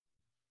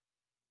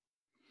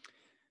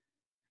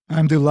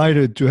I'm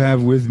delighted to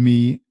have with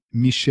me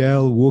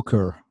Michele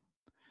Wucker.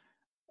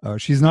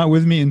 She's not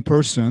with me in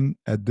person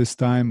at this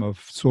time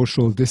of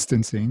social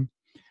distancing,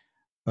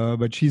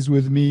 but she's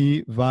with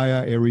me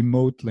via a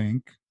remote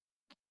link.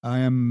 I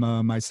am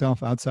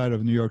myself outside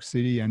of New York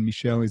City, and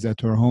Michele is at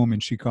her home in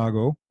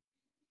Chicago.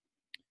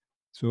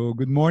 So,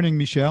 good morning,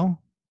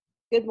 Michele.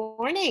 Good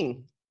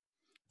morning.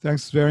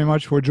 Thanks very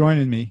much for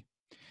joining me.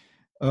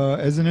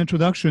 As an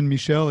introduction,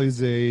 Michele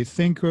is a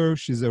thinker,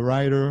 she's a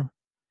writer,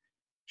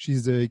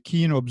 she's a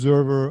keen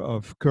observer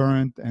of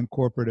current and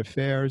corporate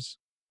affairs,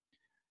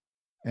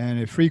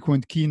 and a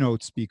frequent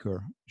keynote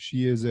speaker.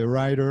 She is a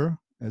writer,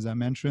 as I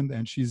mentioned,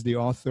 and she's the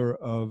author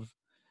of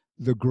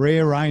The Gray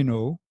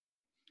Rhino,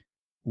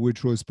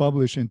 which was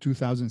published in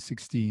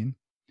 2016,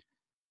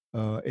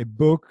 a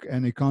book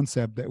and a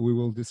concept that we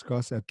will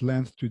discuss at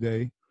length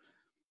today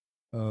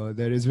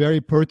that is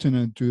very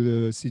pertinent to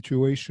the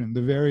situation,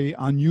 the very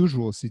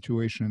unusual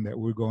situation that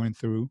we're going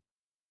through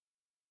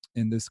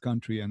in this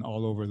country and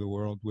all over the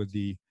world with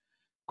the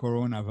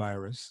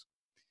coronavirus.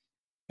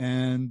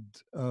 And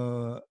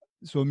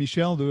so,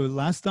 Michele, the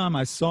last time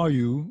I saw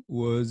you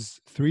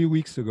was 3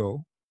 weeks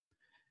ago,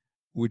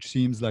 which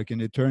seems like an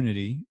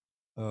eternity,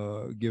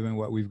 given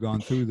what we've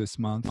gone through this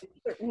month. It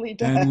certainly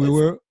does. And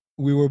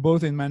we were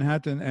both in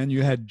Manhattan, and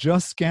you had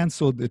just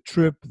canceled the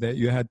trip that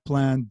you had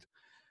planned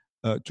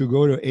to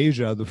go to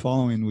Asia the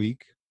following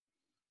week,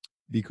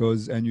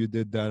 and you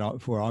did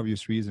that for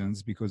obvious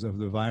reasons because of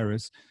the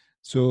virus.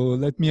 So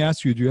let me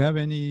ask you, do you have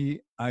any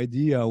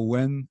idea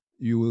when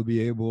you will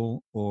be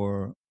able,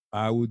 or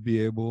I would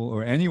be able,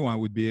 or anyone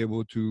would be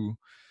able to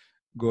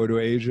go to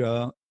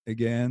Asia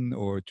again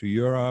or to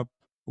Europe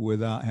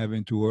without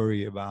having to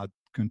worry about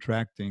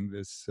contracting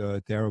this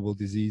terrible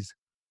disease?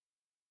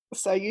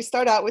 So you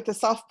start out with the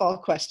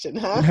softball question,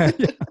 huh?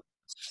 Yeah.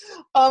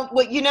 Well,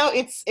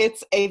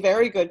 it's a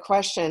very good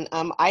question.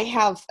 I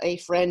have a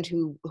friend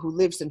who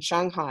lives in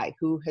Shanghai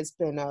who has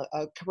been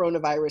a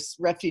coronavirus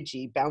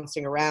refugee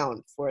bouncing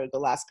around for the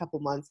last couple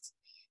months.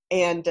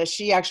 And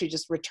she actually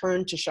just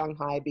returned to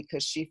Shanghai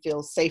because she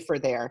feels safer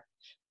there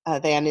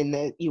than in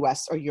the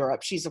US or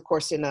Europe. She's, of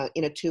course, in a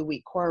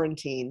 2-week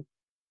quarantine.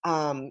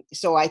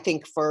 So I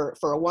think for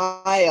a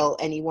while,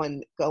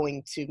 anyone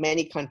going to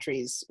many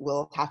countries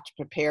will have to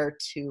prepare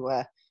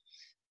to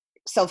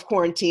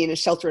self-quarantine and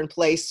shelter in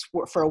place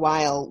for a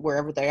while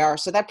wherever they are.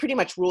 So that pretty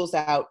much rules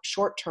out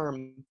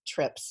short-term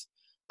trips.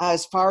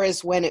 As far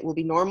as when it will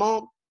be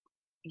normal,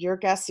 your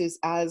guess is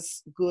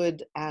as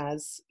good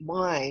as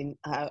mine.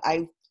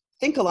 I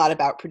think a lot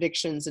about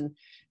predictions and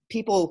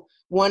people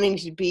wanting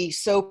to be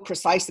so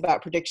precise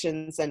about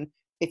predictions. And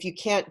if you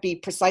can't be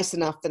precise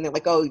enough, then they're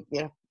like, oh,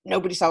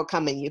 nobody saw it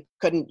coming. You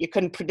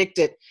couldn't predict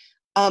it.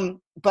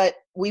 But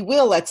we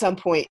will at some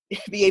point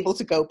be able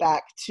to go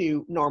back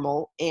to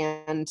normal.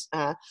 And,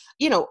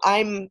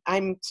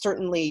 I'm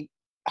certainly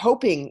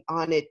hoping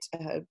on it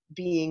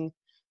being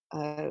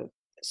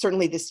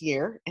certainly this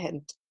year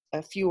and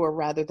fewer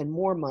rather than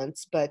more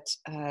months. But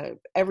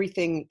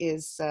everything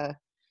is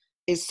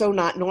so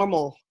not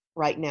normal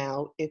right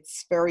now.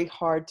 It's very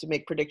hard to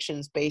make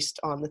predictions based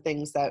on the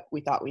things that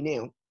we thought we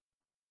knew.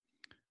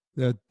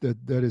 That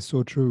is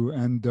so true.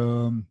 And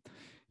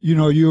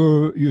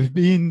you've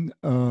been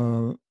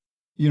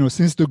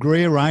since the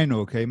Gray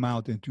Rhino came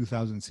out in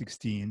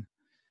 2016,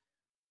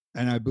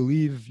 and I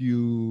believe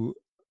you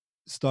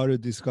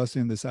started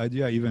discussing this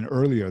idea even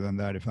earlier than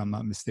that, if I'm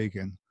not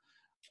mistaken,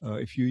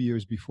 a few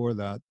years before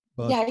that.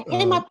 But yeah, I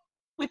came up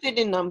with it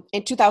in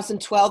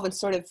 2012 and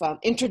sort of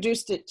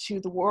introduced it to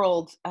the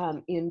world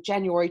in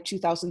January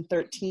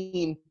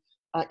 2013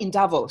 in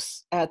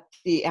Davos at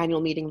the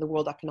annual meeting of the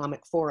World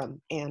Economic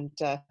Forum. And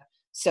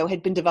so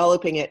had been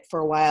developing it for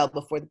a while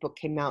before the book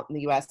came out in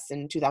the US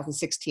in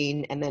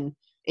 2016 and then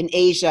in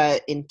Asia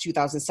in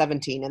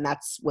 2017. And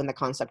that's when the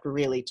concept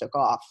really took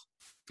off.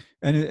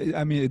 And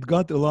it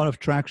got a lot of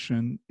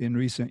traction in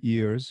recent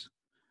years,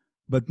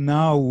 but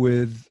now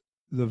with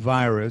the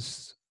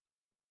virus,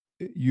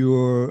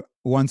 you're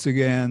once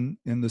again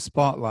in the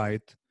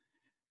spotlight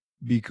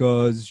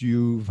because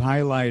you've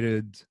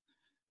highlighted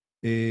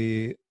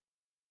in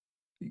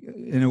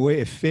a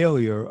way, a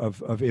failure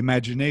of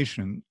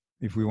imagination,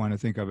 if we want to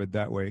think of it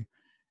that way,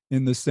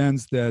 in the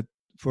sense that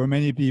for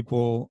many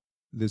people,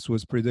 this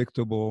was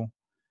predictable,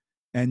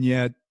 and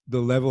yet the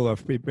level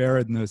of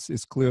preparedness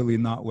is clearly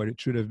not what it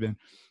should have been.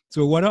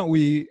 So why don't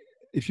we,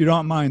 if you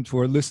don't mind,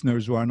 for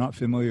listeners who are not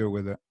familiar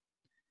with it,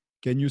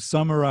 can you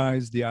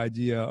summarize the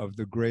idea of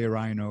the Gray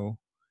Rhino,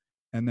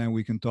 and then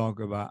we can talk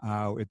about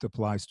how it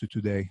applies to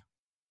today?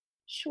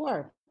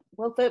 Sure.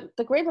 Well, the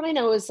Gray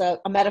Rhino is a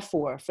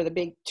metaphor for the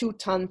big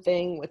 2-ton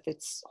thing with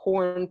its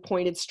horn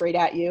pointed straight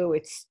at you.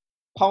 It's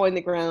pawing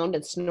the ground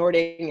and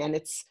snorting, and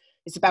it's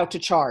about to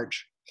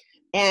charge.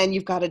 And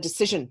you've got a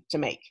decision to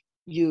make.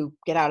 You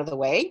get out of the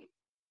way,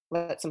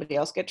 let somebody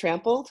else get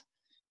trampled.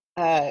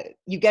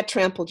 You get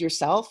trampled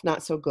yourself,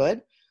 not so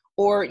good.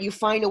 Or you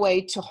find a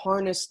way to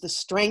harness the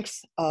strength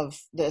of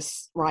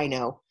this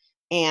rhino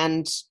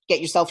and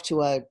get yourself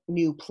to a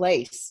new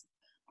place.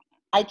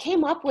 I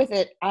came up with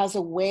it as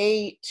a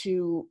way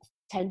to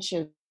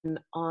attention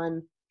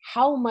on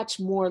how much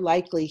more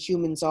likely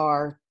humans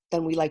are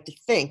than we like to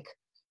think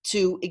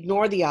to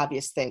ignore the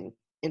obvious thing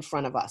in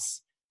front of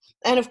us.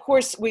 And of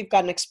course, we've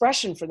got an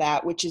expression for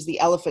that, which is the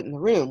elephant in the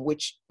room,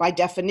 which by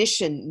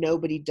definition,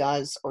 nobody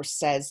does or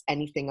says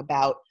anything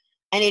about.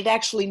 And it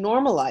actually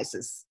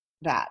normalizes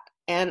that.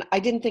 And I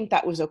didn't think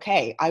that was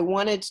okay. I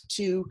wanted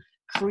to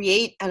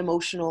create an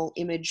emotional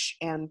image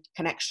and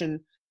connection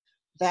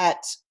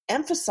that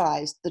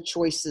emphasized the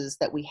choices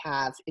that we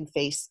have in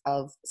face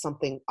of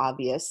something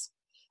obvious.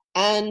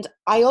 And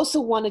I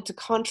also wanted to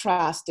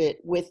contrast it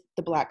with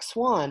The Black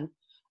Swan,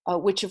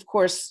 which of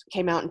course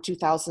came out in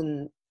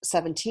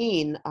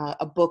 2017,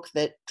 a book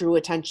that drew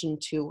attention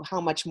to how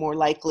much more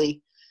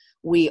likely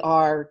we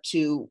are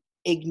to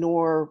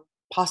ignore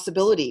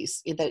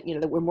possibilities, that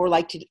we're more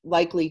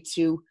likely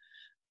to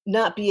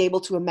not be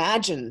able to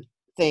imagine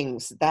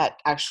things that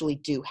actually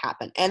do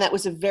happen. And that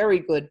was a very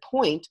good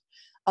point.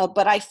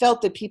 But I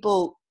felt that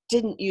people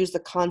didn't use the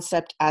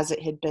concept as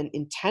it had been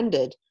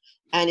intended,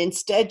 and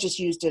instead just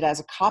used it as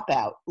a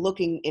cop-out,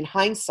 looking in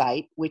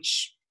hindsight,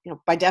 which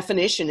by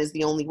definition is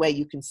the only way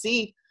you can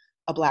see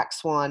a black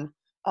swan.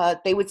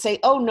 They would say,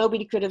 oh,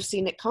 nobody could have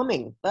seen it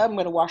coming. I'm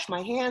going to wash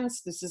my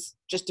hands. This is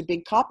just a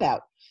big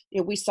cop-out.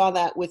 We saw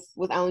that with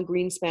Alan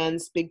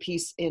Greenspan's big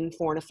piece in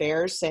Foreign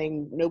Affairs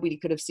saying nobody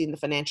could have seen the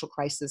financial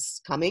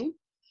crisis coming.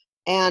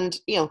 And,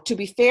 to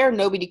be fair,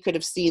 nobody could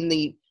have seen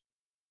the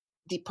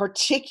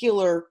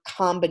particular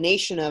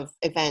combination of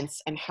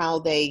events and how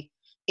they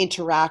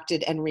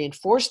interacted and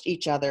reinforced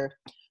each other.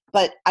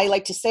 But I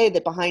like to say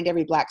that behind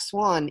every black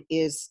swan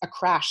is a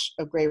crash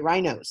of gray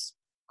rhinos,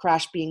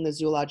 crash being the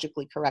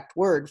zoologically correct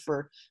word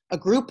for a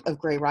group of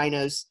gray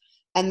rhinos.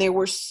 And there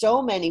were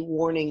so many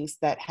warnings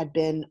that had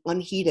been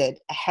unheeded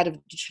ahead of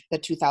the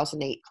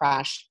 2008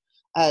 crash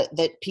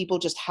that people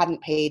just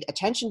hadn't paid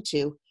attention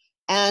to.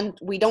 And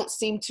we don't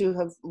seem to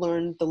have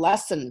learned the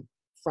lesson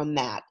from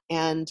that.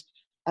 And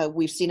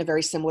we've seen a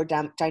very similar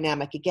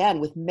dynamic again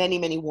with many,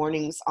 many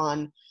warnings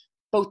on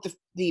both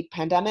the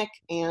pandemic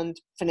and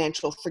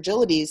financial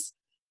fragilities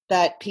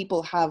that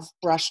people have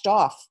brushed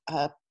off,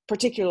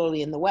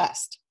 particularly in the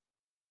West.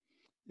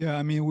 Yeah,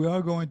 I mean, we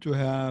are going to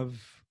have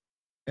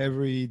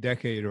every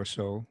decade or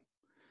so,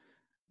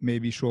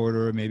 maybe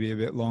shorter, maybe a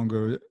bit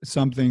longer,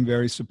 something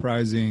very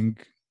surprising,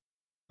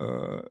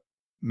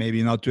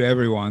 maybe not to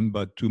everyone,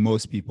 but to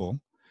most people.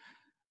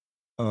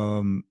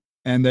 And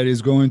that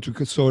is going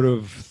to sort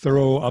of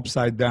throw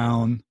upside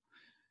down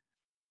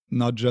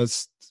not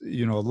just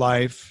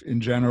life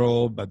in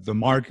general, but the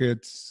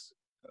markets,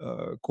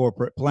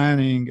 corporate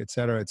planning, et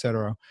cetera, et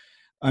cetera.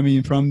 I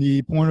mean, from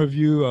the point of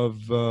view of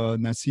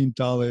Nassim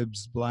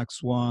Taleb's Black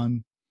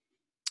Swan,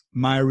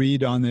 my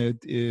read on it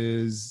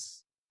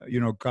is,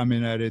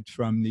 coming at it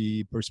from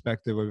the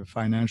perspective of a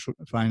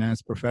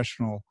finance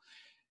professional,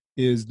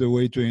 is the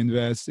way to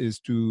invest is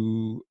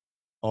to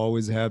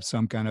always have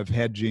some kind of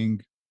hedging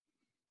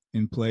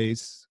in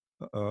place,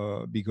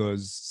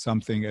 because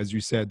something, as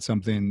you said,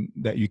 something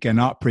that you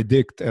cannot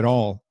predict at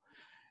all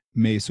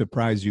may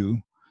surprise you.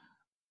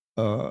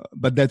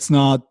 But that's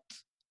not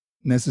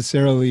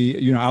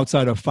necessarily,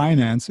 outside of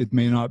finance, it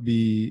may not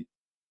be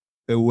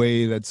a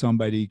way that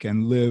somebody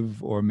can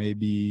live or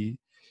maybe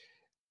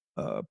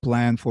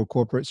plan for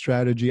corporate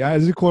strategy.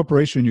 As a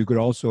corporation, you could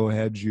also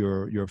hedge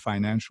your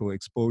financial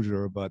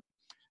exposure, but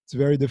it's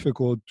very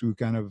difficult to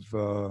kind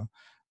of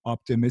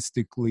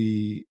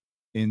optimistically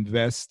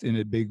invest in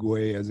a big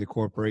way as a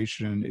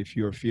corporation if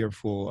you're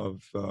fearful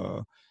of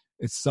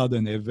a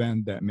sudden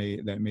event that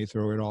may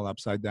throw it all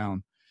upside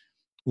down.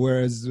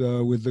 Whereas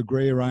with the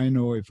Gray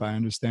Rhino, if I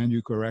understand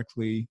you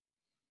correctly,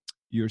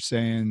 you're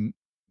saying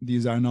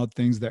these are not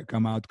things that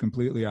come out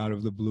completely out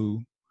of the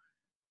blue,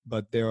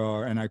 but there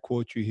are, and I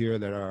quote you here,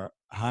 that are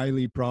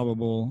highly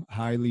probable,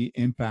 highly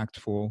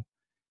impactful,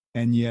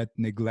 and yet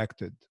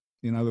neglected.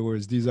 In other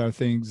words, these are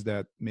things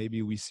that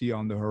maybe we see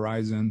on the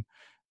horizon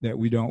that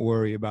we don't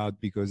worry about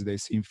because they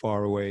seem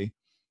far away,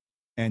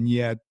 and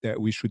yet that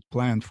we should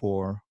plan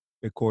for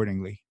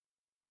accordingly.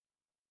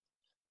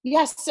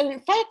 Yes, and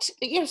in fact,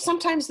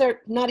 sometimes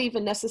they're not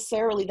even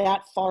necessarily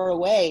that far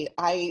away.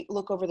 I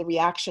look over the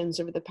reactions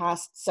over the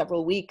past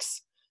several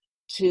weeks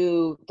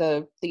to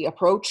the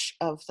approach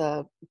of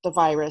the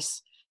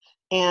virus,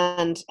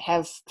 and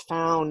have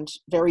found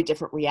very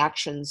different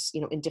reactions,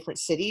 in different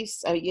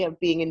cities.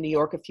 Being in New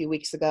York a few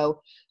weeks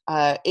ago,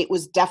 it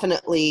was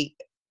definitely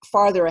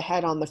farther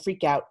ahead on the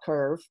freak out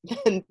curve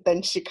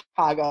than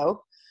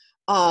Chicago.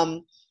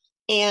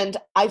 And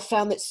I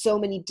found that so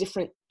many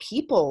different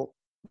people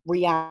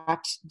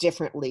react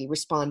differently,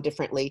 respond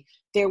differently.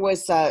 There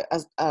was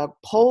a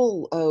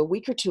poll a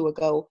week or two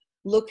ago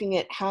looking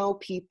at how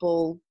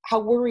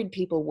worried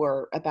people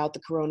were about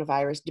the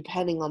coronavirus,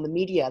 depending on the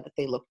media that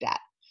they looked at.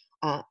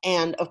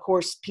 And of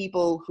course,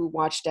 people who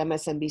watched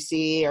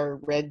MSNBC or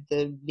read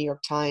the New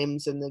York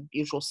Times and the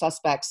usual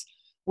suspects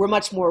were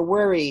much more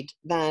worried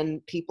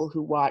than people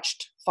who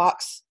watched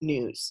Fox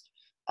News.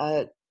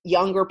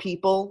 Younger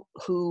people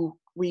who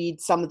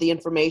read some of the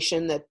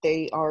information that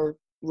they are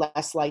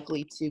less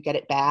likely to get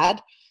it bad,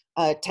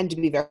 tend to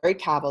be very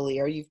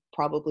cavalier. You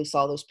probably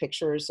saw those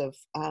pictures of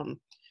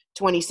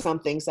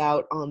 20-somethings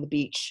out on the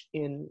beach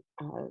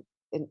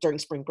during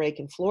spring break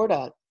in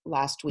Florida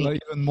last week. Well,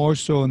 even more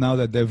so now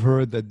that they've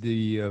heard that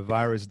the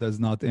virus does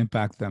not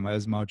impact them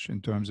as much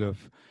in terms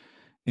of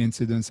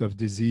incidence of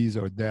disease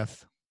or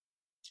death.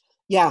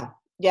 Yeah.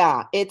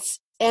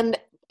 And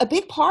a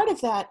big part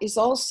of that is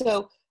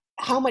also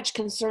how much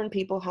concern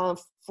people have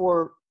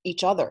for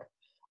each other.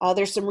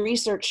 There's some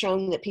research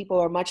showing that people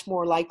are much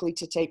more likely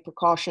to take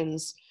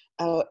precautions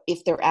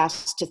if they're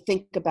asked to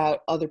think about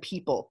other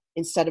people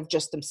instead of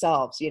just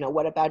themselves.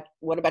 What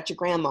about your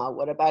grandma?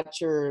 What about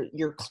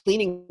your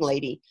cleaning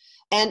lady?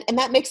 And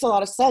that makes a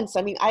lot of sense.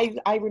 I mean,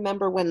 I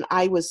remember when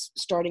I was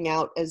starting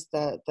out as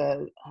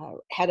the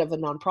head of a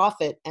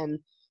nonprofit and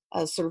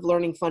sort of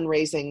learning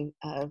fundraising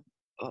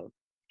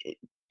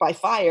by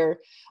fire.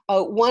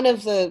 One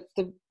of the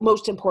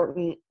most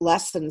important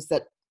lessons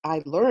that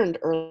I learned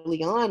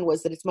early on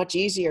was that it's much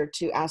easier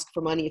to ask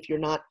for money if you're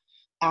not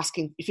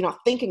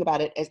thinking about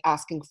it as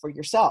asking for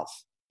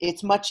yourself.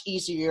 It's much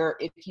easier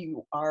if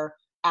you are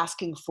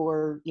asking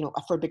for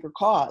a bigger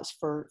cause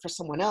for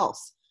someone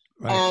else.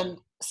 Right. And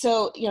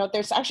so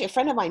there's actually a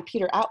friend of mine,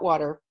 Peter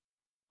Atwater,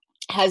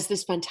 has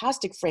this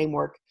fantastic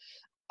framework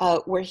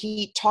where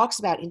he talks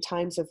about in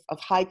times of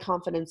high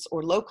confidence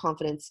or low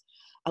confidence,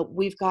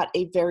 we've got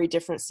a very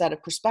different set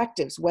of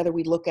perspectives, whether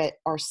we look at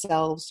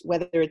ourselves,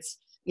 whether it's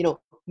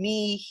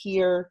me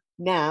here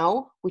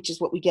now, which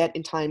is what we get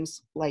in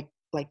times like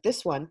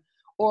this one,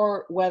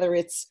 or whether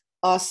it's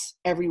us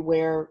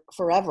everywhere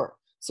forever.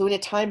 So in a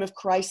time of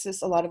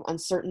crisis, a lot of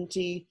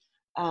uncertainty,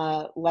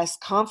 less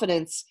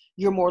confidence,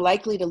 you're more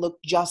likely to look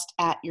just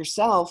at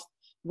yourself,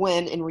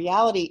 when in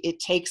reality it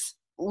takes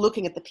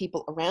looking at the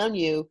people around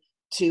you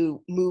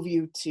to move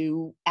you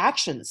to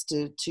actions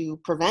to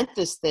prevent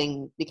this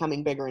thing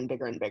becoming bigger and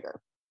bigger and bigger.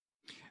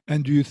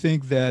 And do you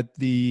think that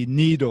the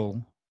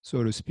needle,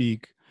 so to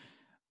speak,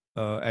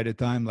 at a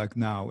time like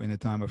now, in a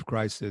time of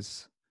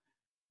crisis,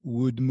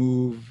 would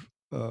move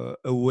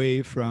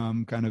away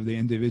from kind of the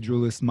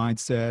individualist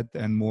mindset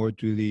and more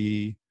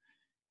to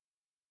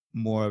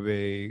more of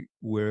a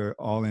we're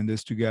all in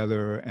this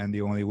together and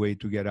the only way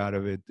to get out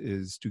of it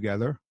is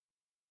together?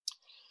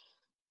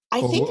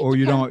 I think or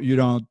you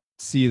don't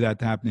see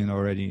that happening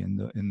already in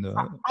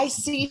the I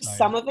see society?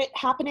 some of it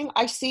happening.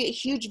 I see a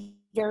huge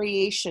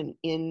variation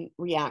in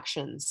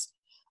reactions.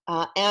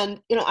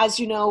 And, as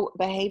you know,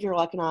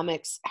 behavioral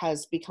economics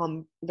has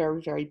become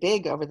very, very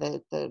big over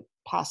the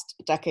past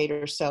decade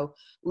or so,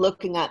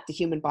 looking at the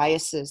human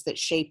biases that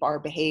shape our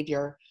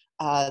behavior,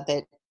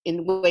 that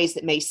in ways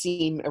that may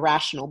seem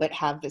irrational, but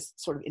have this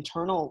sort of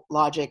internal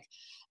logic.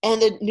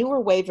 And the newer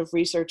wave of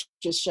research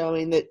is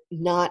showing that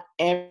not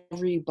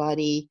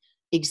everybody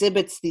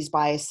exhibits these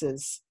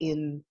biases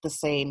in the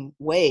same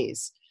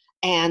ways.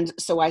 And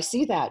so I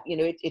see that,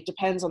 it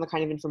depends on the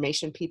kind of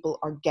information people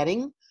are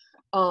getting.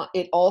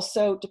 It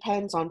also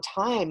depends on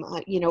time.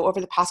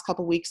 Over the past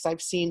couple of weeks,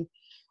 I've seen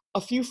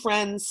a few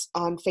friends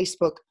on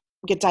Facebook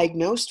get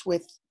diagnosed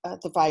with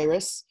the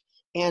virus.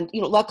 And,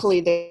 luckily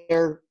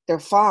they're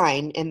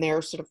fine and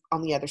they're sort of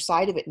on the other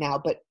side of it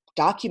now, but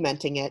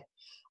documenting it.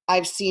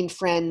 I've seen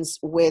friends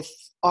with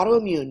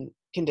autoimmune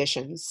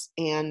conditions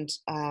and,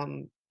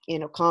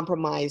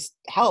 compromised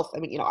health. I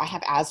mean, I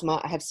have asthma,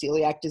 I have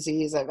celiac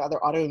disease, I have other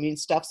autoimmune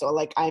stuff. So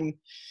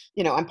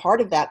I'm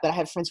part of that, but I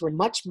have friends who are in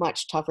much,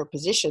 much tougher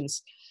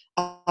positions.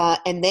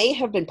 And they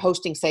have been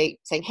posting saying,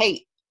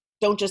 hey,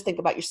 don't just think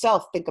about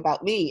yourself, think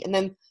about me. And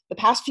then the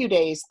past few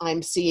days,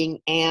 I'm seeing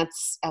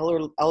aunts,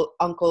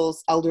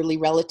 uncles, elderly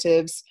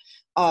relatives.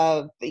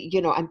 I'm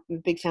a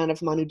big fan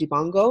of Manu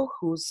Dibango,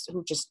 who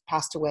just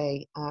passed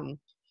away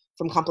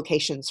from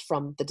complications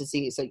from the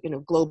disease, a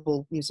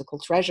global musical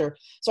treasure.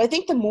 So I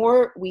think the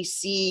more we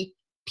see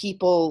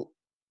people,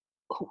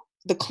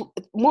 the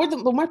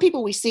more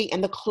people we see,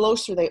 and the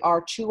closer they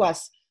are to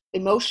us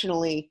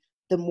emotionally,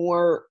 the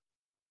more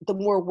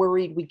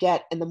worried we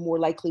get, and the more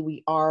likely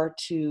we are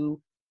to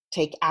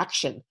take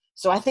action.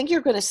 So I think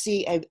you're going to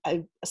see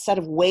a set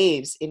of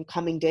waves in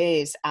coming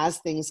days as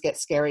things get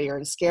scarier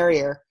and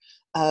scarier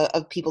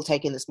of people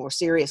taking this more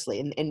seriously,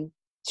 and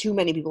too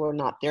many people are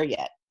not there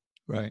yet.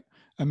 Right.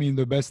 I mean,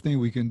 the best thing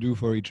we can do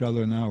for each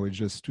other now is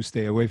just to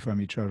stay away from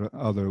each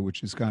other,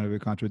 which is kind of a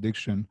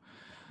contradiction.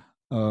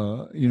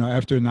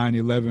 After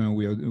 9/11,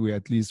 we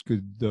at least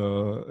could,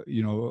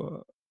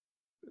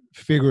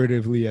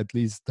 figuratively at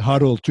least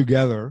huddle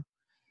together,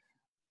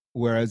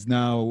 whereas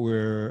now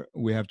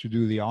we have to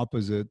do the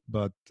opposite.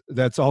 But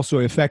that's also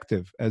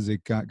effective as a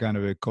kind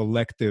of a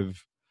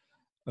collective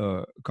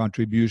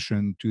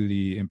contribution to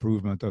the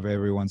improvement of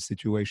everyone's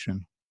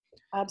situation.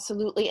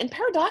 Absolutely. And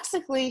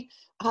paradoxically,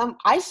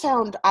 I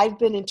found I've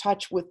been in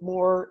touch with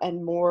more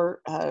and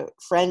more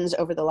friends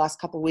over the last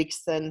couple of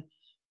weeks than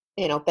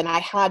I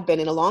had been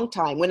in a long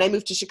time. When I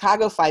moved to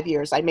Chicago 5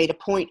 years, I made a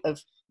point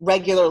of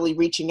regularly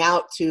reaching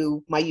out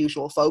to my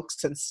usual folks,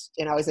 since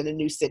I was in a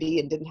new city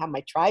and didn't have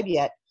my tribe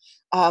yet.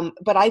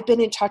 But I've been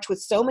in touch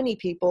with so many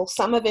people,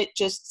 some of it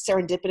just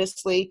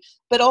serendipitously,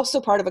 but also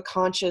part of a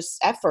conscious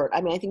effort. I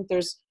mean, I think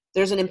there's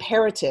there's an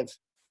imperative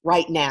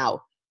right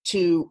now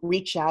to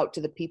reach out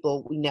to the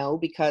people we know,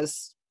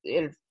 because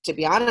to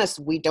be honest,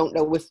 we don't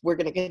know if we're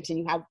going to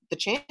continue to have the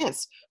chance,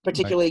 Right.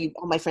 particularly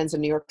all my friends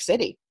in New York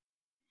City.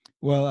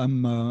 Well,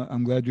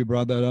 I'm glad you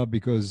brought that up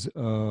because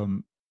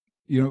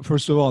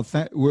first of all,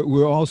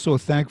 we're also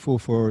thankful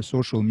for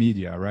social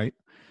media, right,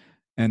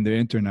 and the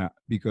internet,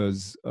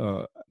 because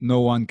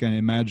no one can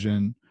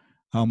imagine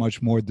how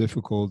much more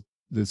difficult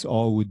this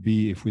all would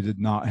be if we did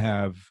not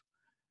have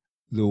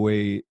the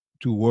way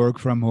to work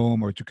from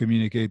home or to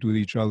communicate with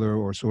each other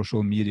or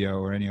social media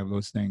or any of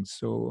those things.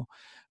 So,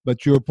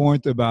 but your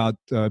point about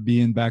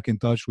being back in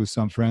touch with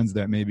some friends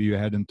that maybe you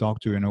hadn't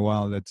talked to in a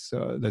while,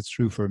 that's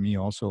true for me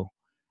also.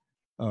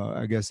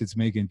 I guess it's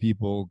making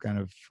people kind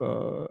of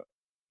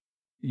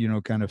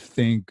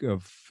think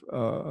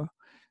of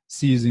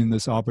seizing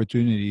this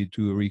opportunity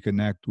to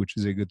reconnect, which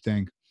is a good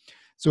thing.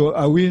 So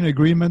are we in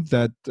agreement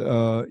that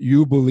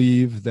you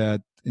believe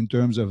that in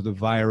terms of the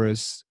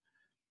virus,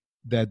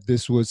 that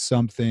this was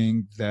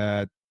something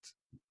that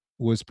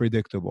was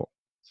predictable?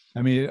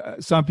 I mean,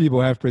 some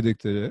people have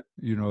predicted it.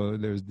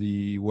 There's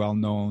the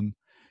well-known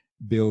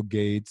Bill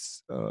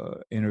Gates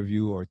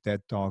interview or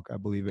TED Talk, I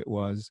believe it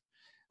was.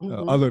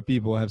 Other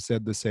people have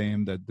said the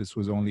same, that this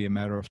was only a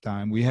matter of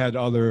time. We had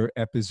other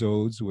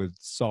episodes with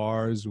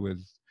SARS,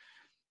 with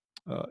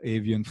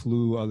avian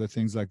flu, other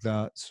things like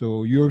that.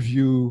 So your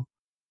view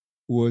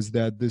was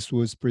that this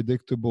was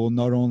predictable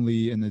not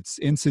only in its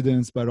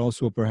incidence, but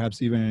also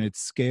perhaps even in its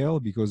scale,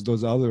 because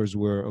those others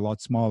were a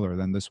lot smaller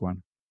than this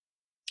one.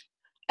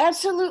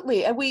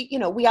 Absolutely. And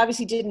we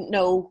obviously didn't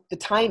know the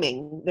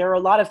timing. There are a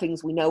lot of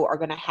things we know are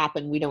going to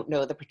happen. We don't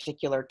know the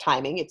particular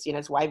timing. It's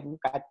why we've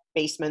got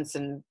basements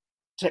and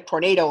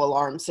tornado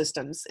alarm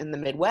systems in the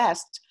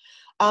Midwest.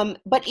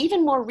 But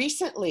even more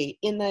recently,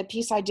 in the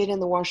piece I did in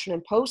the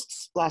Washington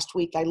Post last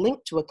week, I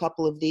linked to a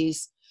couple of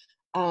these,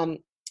 and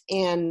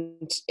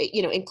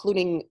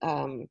including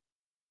the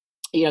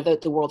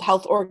World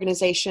Health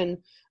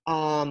Organization.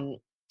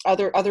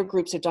 Other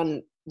groups have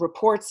done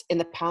reports in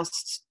the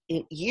past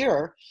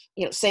year,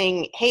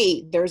 saying,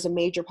 hey, there's a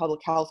major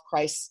public health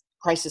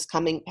crisis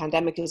coming.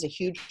 Pandemic is a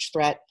huge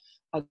threat.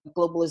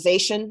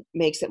 Globalization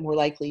makes it more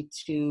likely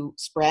to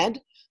spread.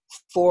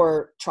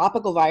 For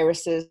tropical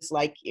viruses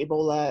like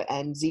Ebola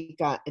and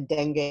Zika and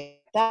dengue,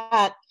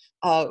 that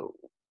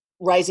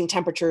rising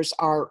temperatures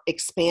are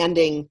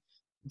expanding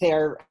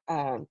their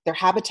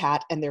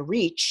habitat and their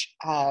reach.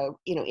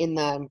 In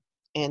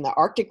the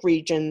Arctic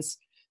regions,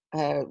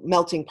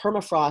 melting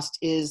permafrost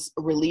is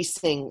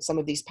releasing some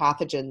of these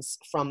pathogens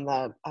from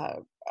the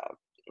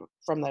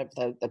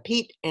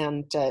peat,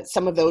 and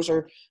some of those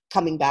are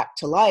coming back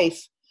to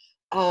life.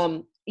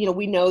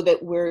 We know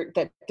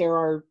that there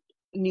are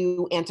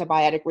new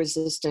antibiotic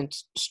resistant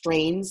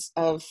strains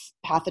of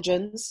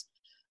pathogens.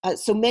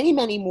 So many,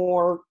 many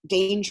more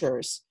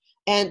dangers.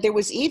 And there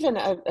was even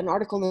an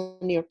article in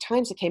the New York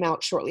Times that came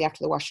out shortly after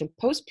the Washington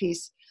Post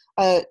piece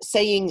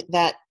saying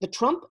that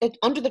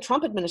under the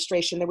Trump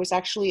administration, there was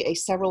actually a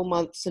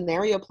several-month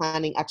scenario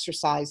planning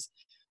exercise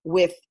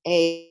with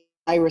a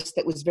virus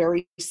that was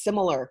very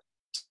similar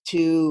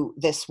to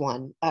this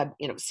one.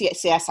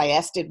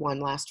 CSIS did one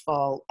last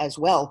fall as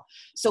well.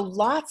 So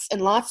lots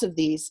and lots of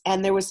these.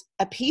 And there was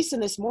a piece in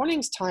this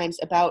morning's Times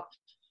about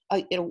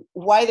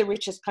why the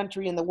richest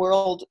country in the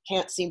world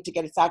can't seem to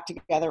get its act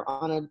together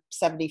on a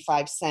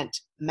 75-cent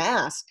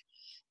mask.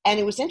 And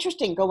it was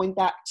interesting going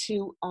back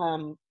to,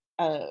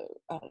 I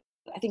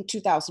think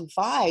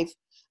 2005,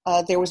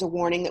 there was a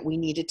warning that we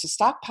needed to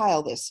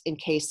stockpile this in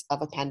case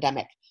of a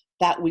pandemic,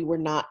 that we were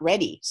not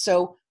ready.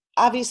 So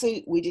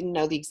obviously, we didn't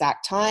know the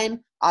exact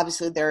time.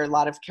 Obviously, there are a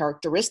lot of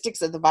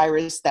characteristics of the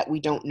virus that we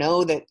don't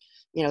know, that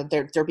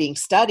they're being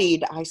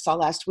studied. I saw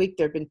last week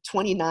there have been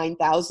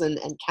 29,000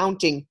 and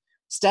counting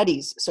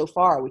studies so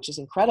far, which is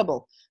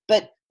incredible.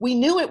 But we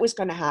knew it was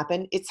going to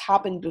happen. It's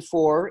happened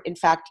before. In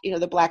fact,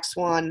 the black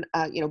swan,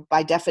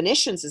 by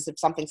definitions, is if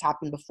something's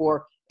happened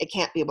before, it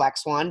can't be a black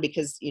swan,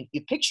 because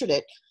you pictured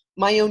it.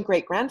 My own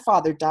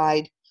great-grandfather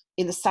died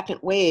in the second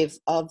wave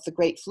of the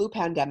Great Flu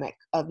Pandemic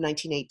of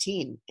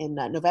 1918 in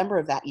November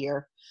of that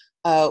year,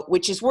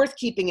 which is worth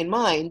keeping in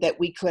mind, that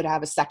we could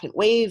have a second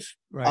wave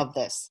of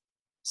this.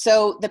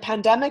 So the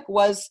pandemic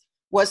was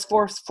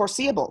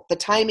foreseeable. The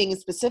timing and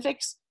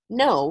specifics,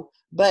 no.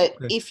 But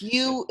if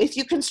you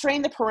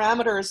constrain the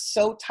parameters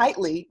so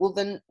tightly, well,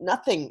 then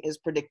nothing is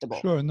predictable.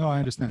 Sure. No, I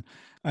understand.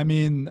 I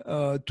mean,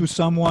 to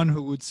someone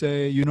who would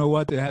say, you know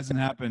what, it hasn't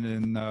happened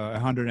in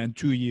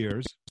 102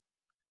 years.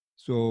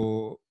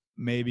 So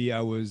maybe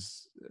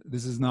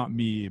this is not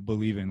me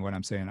believing what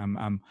I'm saying.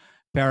 I'm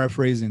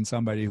paraphrasing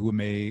somebody who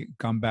may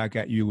come back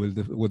at you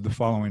with the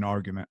following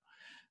argument.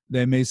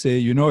 They may say,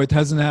 it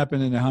hasn't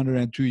happened in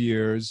 102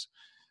 years.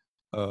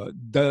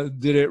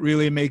 Did it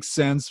really make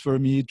sense for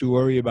me to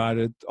worry about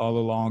it all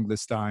along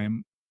this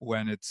time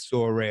when it's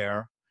so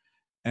rare?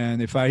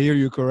 And if I hear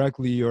you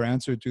correctly, your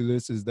answer to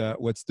this is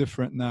that what's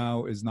different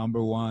now is,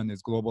 number one,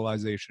 is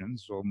globalization.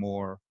 So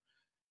more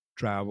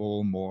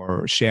travel,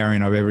 more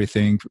sharing of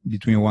everything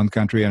between one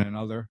country and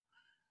another,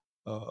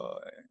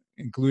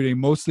 including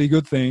mostly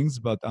good things,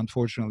 but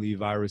unfortunately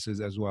viruses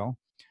as well.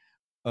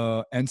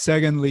 And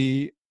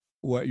secondly,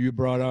 what you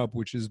brought up,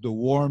 which is the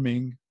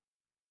warming,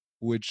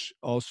 which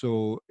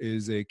also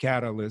is a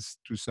catalyst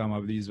to some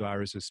of these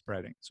viruses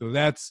spreading. So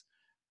that's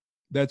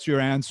your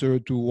answer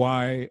to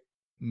why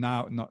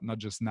now, not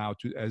just now,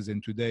 as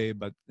in today,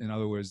 but in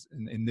other words,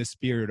 in this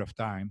period of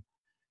time,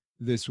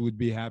 this would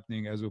be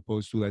happening as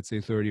opposed to, let's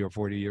say, 30 or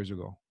 40 years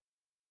ago.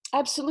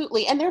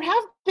 Absolutely. And there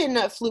have been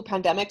flu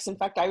pandemics. In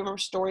fact, I remember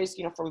stories,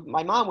 from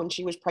my mom when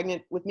she was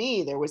pregnant with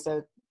me. There was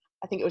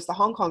I think it was the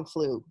Hong Kong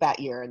flu that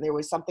year, and there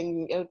was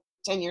something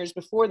 10 years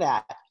before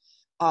that.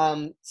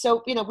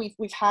 So,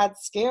 we've had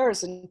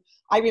scares, and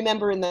I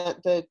remember in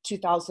the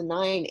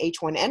 2009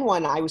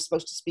 H1N1, I was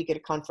supposed to speak at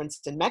a conference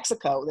in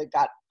Mexico that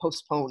got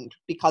postponed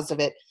because of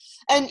it.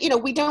 And,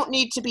 we don't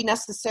need to be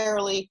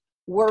necessarily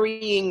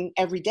worrying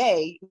every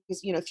day,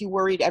 because, if you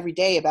worried every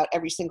day about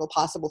every single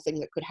possible thing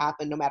that could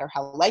happen, no matter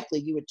how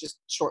likely, you would just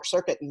short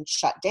circuit and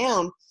shut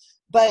down.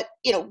 But,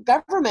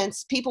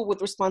 governments, people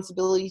with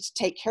responsibility to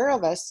take care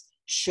of us,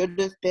 should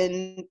have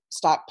been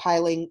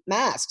stockpiling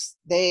masks.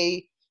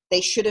 They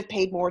should have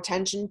paid more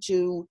attention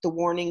to the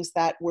warnings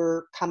that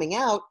were coming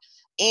out.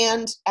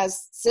 And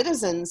as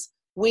citizens,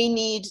 we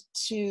need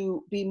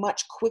to be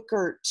much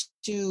quicker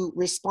to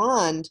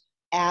respond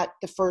at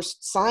the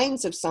first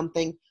signs of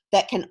something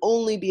that can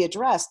only be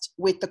addressed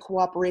with the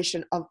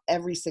cooperation of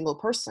every single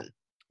person.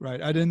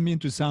 Right. I didn't mean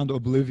to sound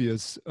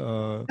oblivious.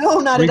 No,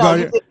 not at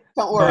all.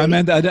 Don't worry. No, I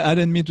meant I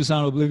didn't mean to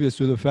sound oblivious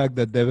to the fact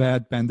that they've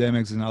had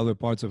pandemics in other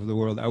parts of the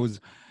world.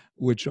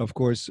 Which of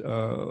course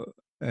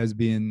has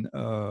been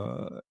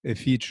a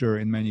feature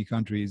in many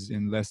countries,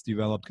 in less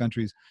developed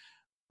countries.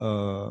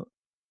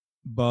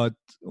 But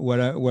what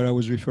I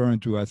was referring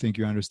to, I think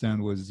you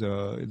understand, was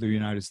the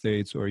United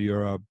States or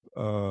Europe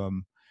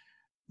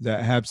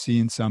that have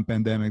seen some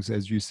pandemics,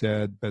 as you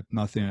said, but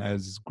nothing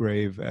as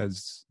grave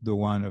as the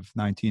one of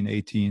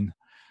 1918.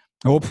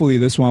 Hopefully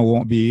this one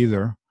won't be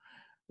either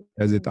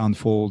as it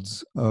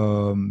unfolds.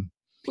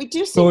 We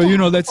do see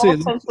let's say,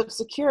 sense of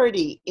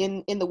security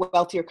in the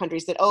wealthier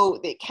countries that,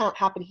 it can't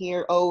happen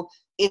here.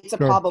 It's a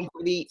sure. problem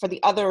for the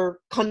other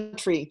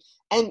country.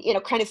 And,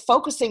 kind of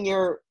focusing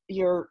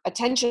your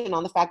attention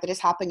on the fact that it's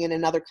happening in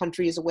another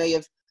country is a way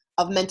of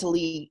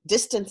mentally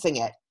distancing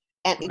it.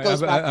 And it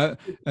goes back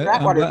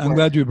I'm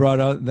glad you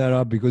brought that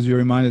up, because you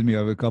reminded me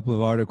of a couple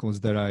of articles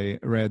that I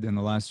read in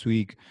the last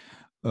week.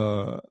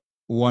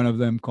 One of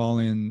them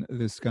calling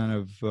this kind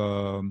of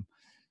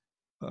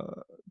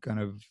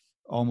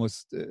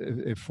almost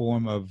a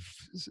form of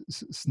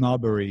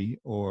snobbery,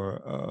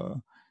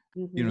 or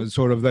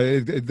sort of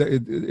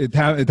it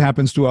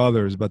happens to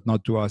others but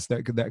not to us.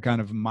 That kind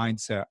of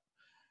mindset.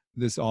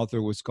 This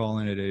author was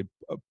calling it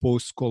a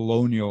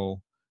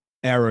post-colonial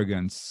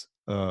arrogance,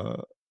 a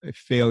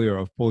failure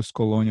of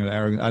post-colonial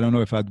arrogance. I don't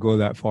know if I'd go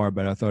that far,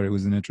 but I thought it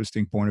was an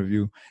interesting point of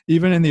view.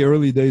 Even in the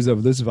early days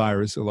of this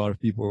virus, a lot of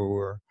people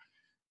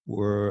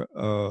were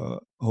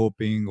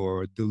hoping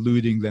or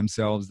deluding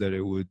themselves that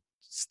it would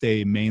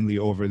stay mainly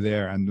over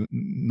there and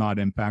not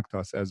impact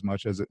us as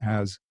much as it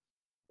has.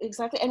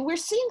 Exactly. And we're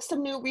seeing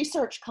some new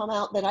research come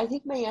out that I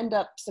think may end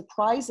up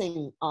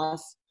surprising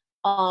us.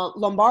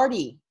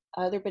 Lombardy,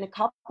 there have been a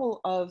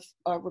couple of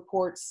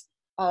reports,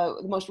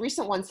 the most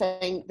recent one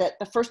saying that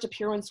the first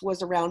appearance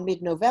was around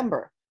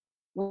mid-November,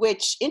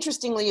 which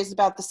interestingly is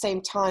about the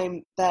same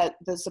time that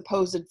the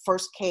supposed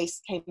first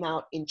case came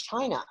out in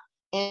China.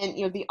 And,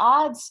 the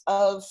odds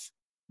of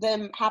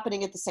them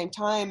happening at the same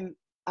time,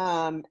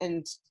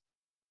 and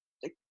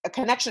a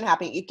connection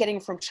happening, getting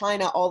from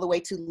China all the way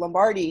to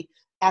Lombardy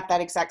at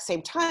that exact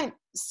same time,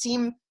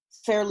 seem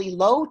fairly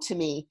low to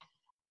me.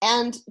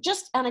 And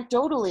just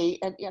anecdotally,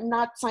 and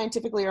not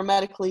scientifically or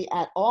medically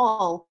at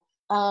all,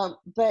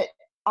 but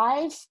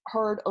I've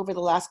heard over the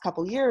last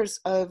couple of years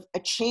of a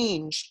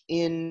change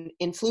in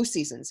flu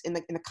seasons, in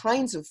the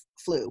kinds of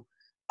flu.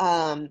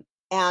 And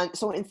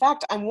so, in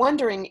fact, I'm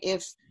wondering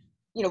if,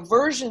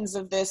 versions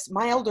of this,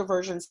 milder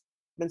versions,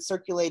 have been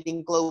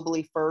circulating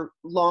globally for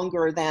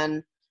longer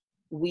than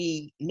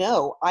we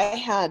know. I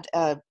had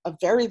a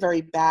very,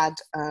 very bad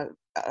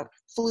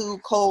flu,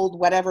 cold,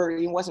 whatever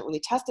it wasn't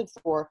really tested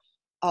for,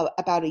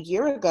 about a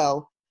year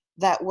ago,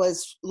 that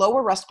was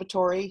lower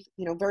respiratory,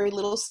 very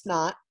little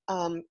snot.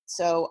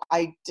 So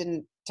I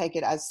didn't take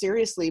it as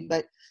seriously,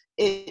 but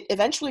it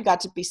eventually got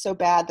to be so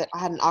bad that I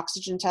had an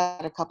oxygen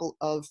test, a couple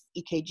of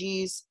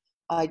EKGs.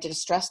 I did a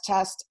stress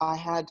test. I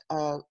had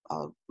a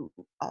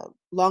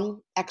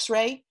lung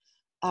x-ray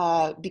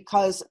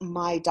because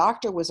my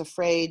doctor was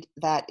afraid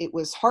that it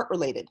was heart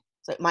related.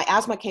 So my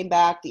asthma came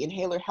back, the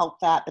inhaler helped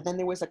that, but then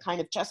there was a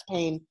kind of chest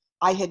pain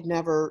I had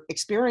never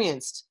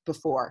experienced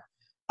before.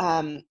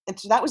 And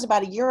so that was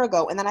about a year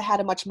ago. And then I had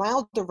a much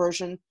milder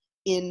version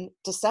in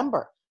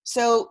December.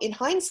 So in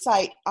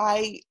hindsight,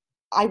 I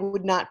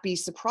would not be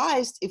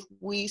surprised if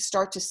we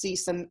start to see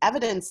some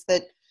evidence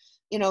that,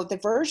 the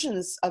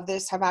versions of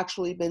this have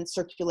actually been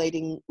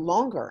circulating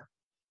longer.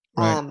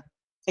 Right.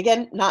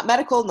 Again, not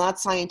medical, not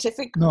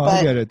scientific. No, but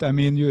I get it. I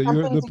mean,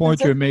 the point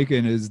you're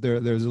making is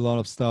there's a lot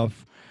of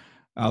stuff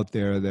out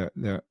there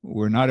that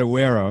we're not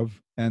aware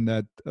of, and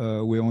that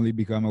we only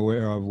become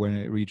aware of when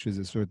it reaches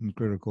a certain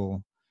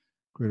critical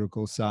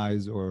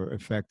size or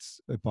affects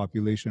a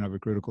population of a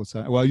critical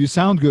size. Well, you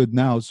sound good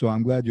now, so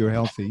I'm glad you're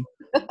healthy.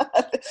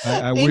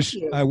 I Thank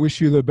you.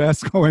 wish you the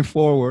best going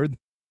forward.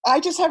 I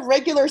just have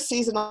regular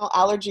seasonal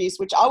allergies,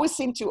 which always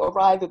seem to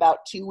arrive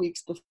about 2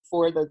 weeks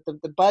before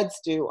the buds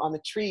do on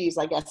the trees.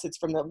 I guess it's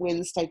from the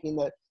winds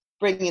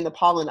bringing the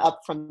pollen up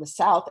from the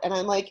south. And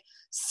I'm like,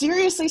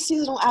 seriously,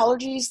 seasonal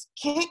allergies?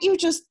 Can't you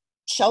just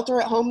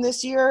shelter at home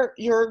this year?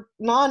 You're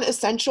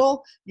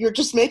non-essential. You're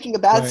just making a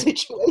bad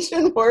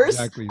situation worse.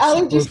 Exactly.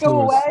 Allergies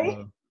go Superfluous.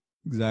 away.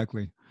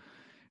 Exactly.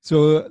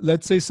 So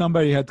let's say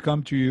somebody had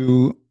come to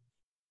you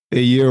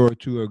a year or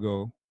two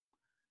ago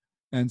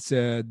and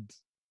said,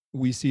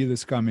 we see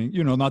this coming,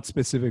 not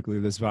specifically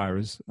this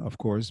virus, of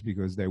course,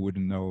 because they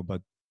wouldn't know,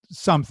 but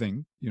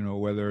something,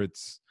 whether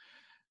it's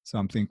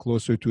something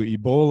closer to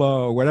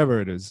Ebola or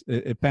whatever it is,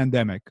 a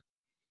pandemic,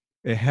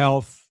 a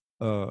health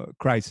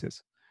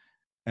crisis.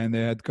 And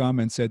they had come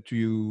and said to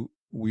you,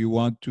 we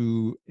want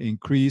to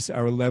increase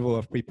our level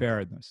of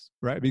preparedness,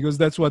 right? Because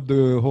that's what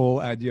the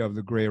whole idea of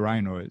the Gray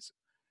Rhino is.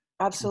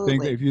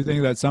 Absolutely. If you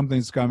think that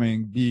something's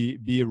coming,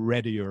 be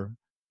readier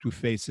to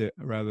face it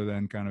rather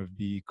than kind of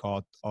be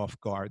caught off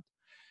guard.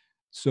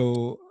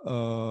 So,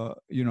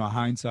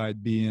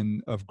 hindsight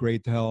being of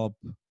great help,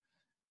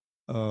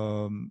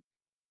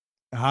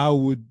 how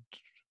would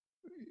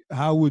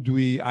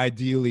we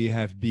ideally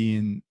have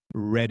been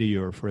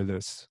readier for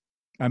this?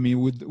 I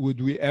mean,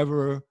 would we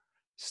ever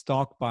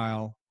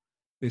stockpile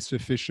a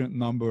sufficient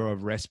number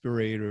of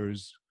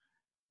respirators?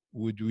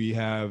 Would we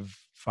have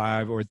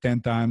 5 or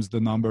 10 times the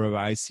number of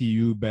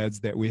ICU beds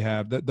that we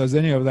have? Does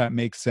any of that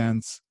make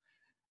sense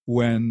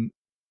when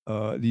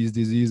these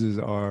diseases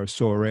are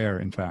so rare,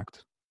 in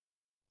fact?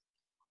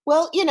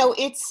 Well,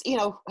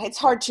 it's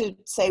hard to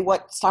say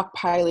what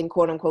stockpiling,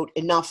 quote unquote,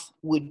 enough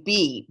would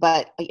be,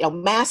 but,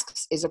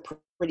 masks is a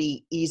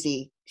pretty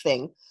easy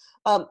thing.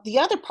 The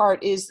other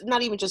part is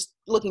not even just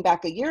looking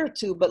back a year or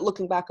two, but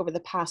looking back over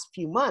the past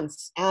few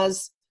months.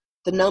 As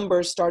the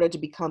numbers started to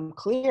become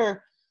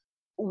clear,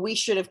 we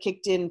should have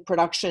kicked in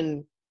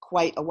production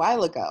quite a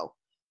while ago.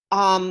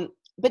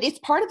 But it's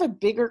part of a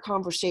bigger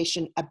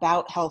conversation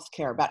about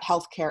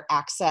healthcare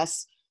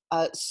access.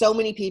 So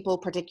many people,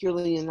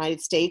 particularly in the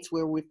United States,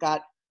 where we've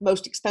got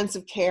most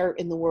expensive care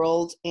in the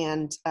world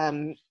and,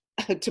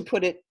 to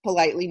put it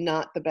politely,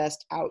 not the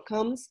best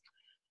outcomes.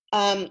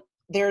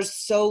 There's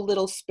so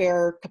little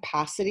spare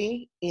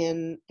capacity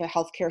in the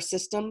healthcare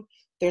system.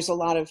 There's a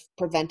lot of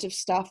preventive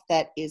stuff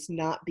that is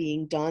not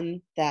being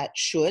done that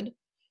should.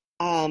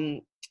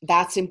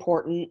 That's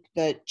important.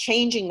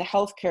 Changing the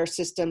healthcare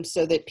system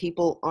so that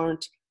people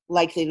aren't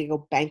likely to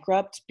go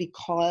bankrupt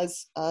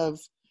because of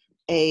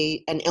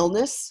an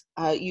illness.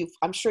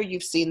 I'm sure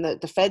you've seen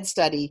the Fed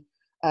study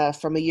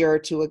from a year or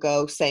two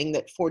ago saying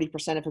that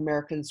 40% of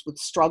Americans would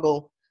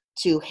struggle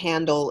to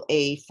handle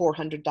a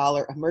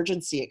 $400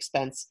 emergency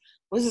expense.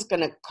 Well, this is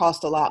going to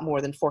cost a lot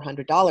more than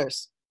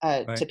 $400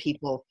 Right. to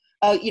people.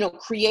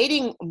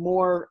 Creating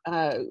more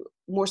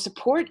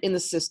support in the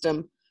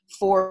system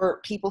for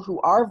people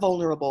who are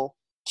vulnerable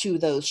to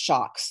those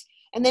shocks.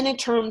 And then in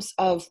terms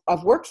of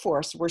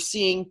workforce, we're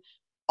seeing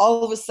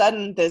all of a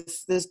sudden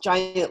this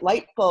giant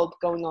light bulb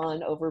going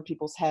on over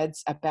people's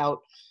heads about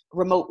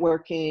remote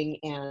working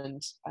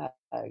and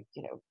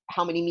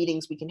how many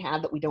meetings we can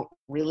have that we don't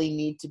really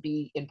need to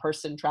be in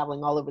person,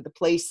 traveling all over the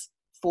place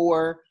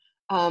for.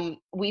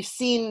 We've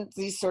seen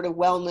these sort of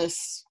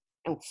wellness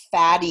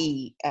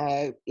fatty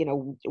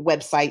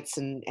websites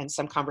and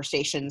some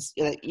conversations.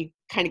 You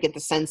kind of get the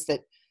sense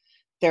that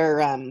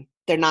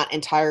they're not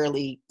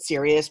entirely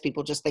serious.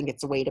 People just think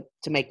it's a way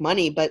to make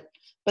money. But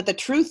the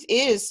truth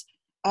is,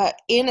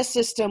 in a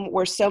system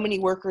where so many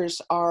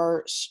workers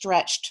are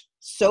stretched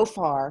so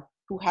far,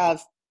 who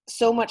have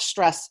so much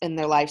stress in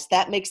their lives,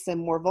 that makes them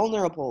more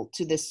vulnerable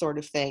to this sort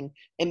of thing.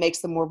 It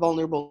makes them more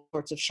vulnerable to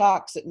sorts of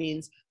shocks. It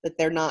means that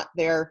they're not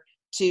there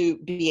to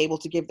be able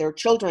to give their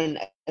children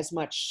as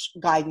much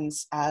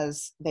guidance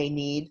as they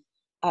need.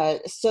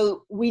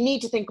 So we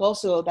need to think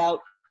also about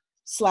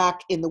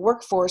slack in the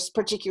workforce,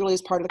 particularly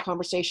as part of the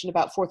conversation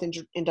about fourth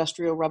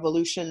industrial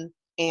revolution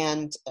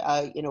and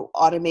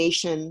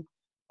automation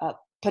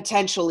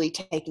potentially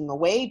taking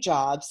away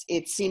jobs.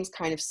 It seems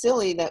kind of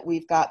silly that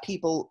we've got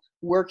people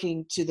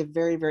working to the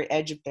very, very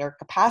edge of their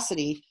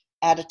capacity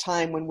at a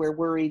time when we're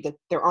worried that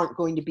there aren't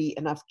going to be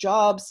enough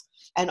jobs,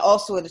 and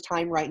also at a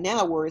time right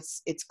now where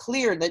it's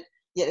clear that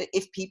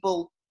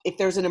if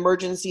there's an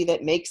emergency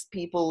that makes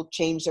people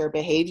change their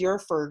behavior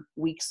for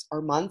weeks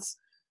or months,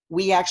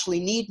 we actually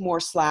need more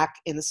slack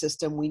in the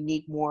system. We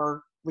need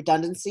more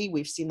redundancy.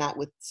 We've seen that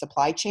with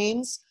supply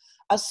chains.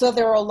 So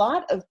there are a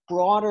lot of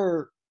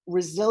broader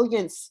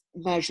resilience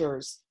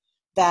measures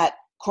that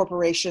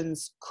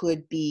corporations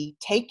could be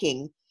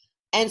taking.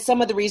 And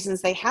some of the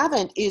reasons they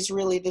haven't is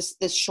really this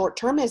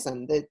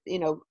short-termism, that,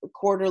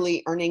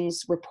 quarterly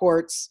earnings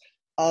reports,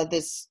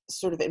 this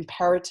sort of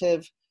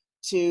imperative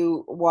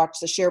to watch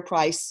the share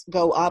price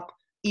go up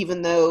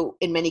even though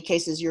in many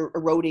cases you're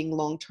eroding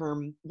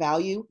long-term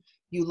value.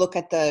 You look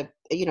at the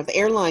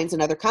airlines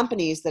and other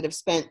companies that have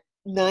spent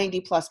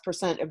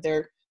 90+% of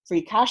their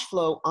free cash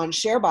flow on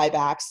share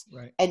buybacks,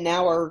 right, and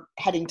now are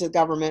heading to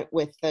government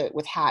with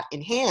hat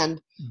in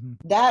hand. mm-hmm.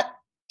 That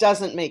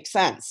doesn't make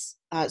sense.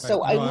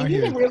 So Right. No, we I need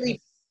hear a you.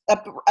 really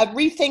a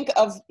rethink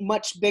of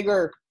much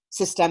bigger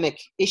systemic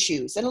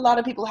issues, and a lot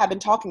of people have been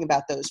talking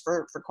about those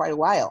for quite a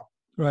while.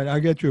 Right, I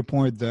get your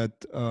point that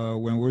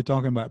when we're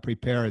talking about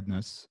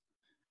preparedness,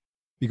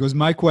 because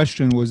my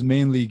question was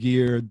mainly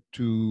geared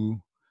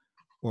to,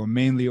 or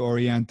mainly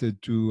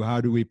oriented to, how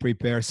do we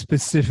prepare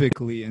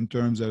specifically in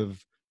terms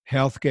of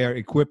healthcare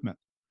equipment?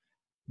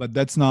 But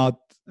that's not,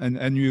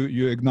 and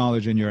you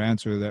acknowledge in your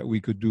answer that we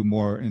could do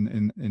more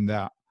in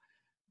that.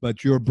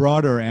 But your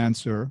broader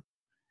answer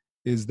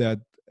is that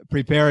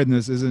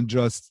preparedness isn't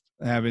just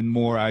having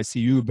more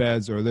ICU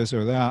beds or this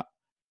or that.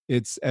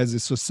 It's, as a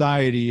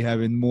society,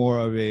 having more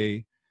of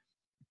a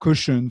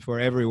cushion for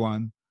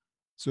everyone,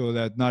 so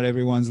that not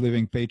everyone's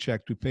living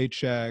paycheck to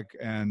paycheck,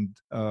 and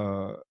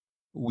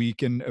we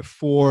can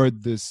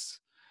afford this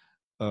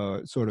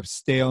sort of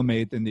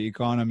stalemate in the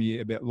economy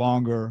a bit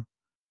longer.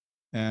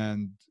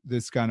 And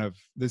this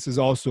is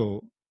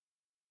also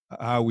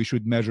how we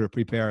should measure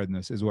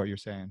preparedness, is what you're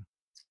saying.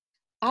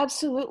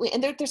 Absolutely.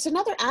 And there's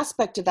another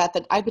aspect of that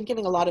I've been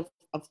giving a lot of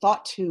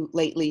thought to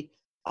lately,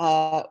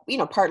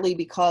 partly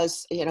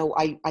because,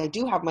 I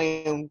do have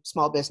my own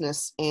small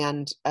business,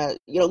 and,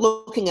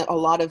 looking at a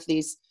lot of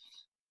these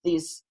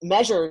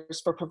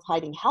measures for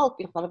providing help,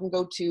 a lot of them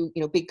go to,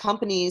 big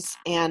companies,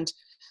 and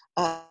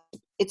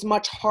it's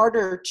much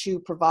harder to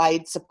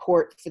provide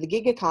support for the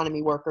gig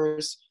economy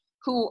workers,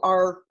 who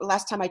are,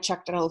 last time I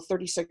checked, I don't know,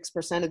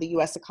 36% of the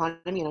US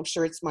economy, and I'm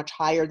sure it's much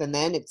higher than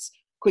then. It's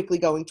quickly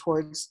going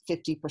towards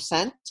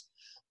 50%.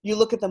 You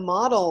look at the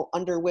model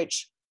under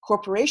which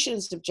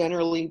corporations have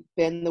generally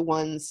been the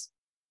ones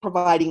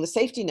providing the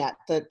safety net,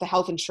 the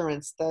health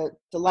insurance, the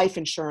life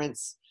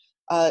insurance,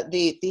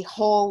 the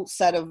whole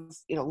set of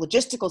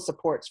logistical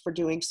supports for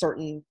doing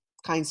certain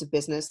kinds of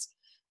business.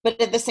 But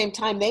at the same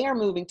time, they are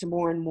moving to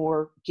more and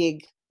more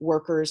gig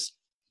workers.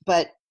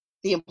 But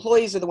the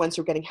employees are the ones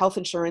who are getting health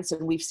insurance,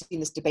 and we've seen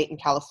this debate in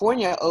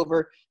California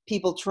over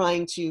people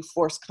trying to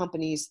force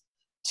companies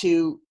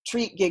to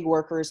treat gig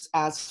workers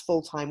as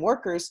full-time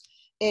workers.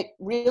 It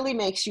really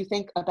makes you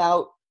think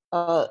about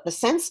the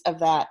sense of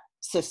that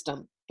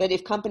system. That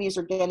if companies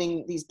are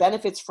getting these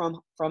benefits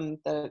from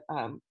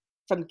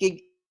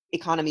gig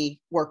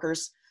economy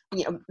workers,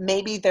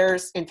 maybe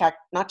there's, in fact,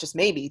 not just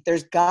maybe,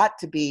 there's got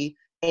to be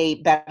a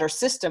better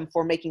system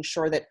for making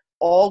sure that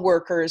all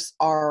workers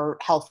are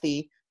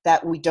healthy,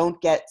 that we don't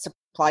get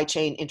supply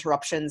chain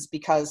interruptions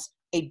because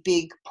a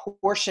big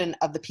portion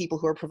of the people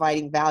who are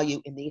providing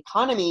value in the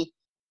economy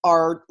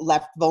are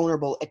left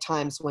vulnerable at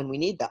times when we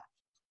need them.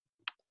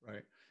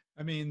 Right.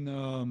 I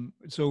mean,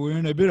 so we're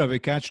in a bit of a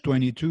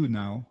catch-22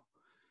 now,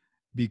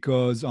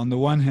 because on the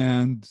one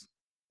hand,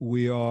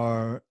 we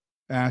are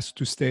asked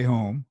to stay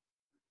home,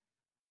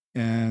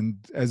 and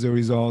as a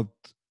result,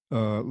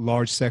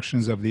 large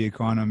sections of the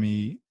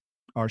economy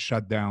are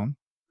shut down,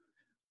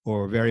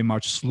 or very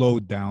much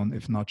slowed down,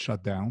 if not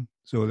shut down.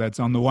 So that's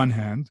on the one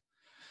hand.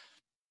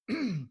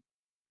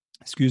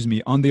 Excuse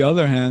me. On the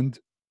other hand,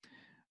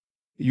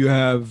 you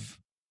have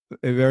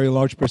a very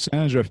large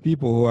percentage of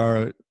people who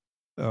are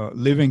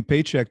living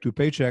paycheck to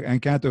paycheck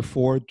and can't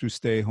afford to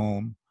stay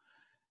home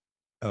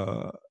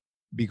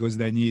because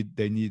they need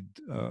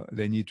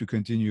to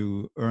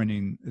continue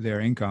earning their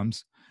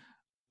incomes.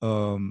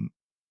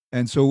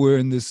 And so we're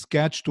in this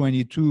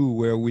catch-22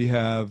 where we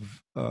have,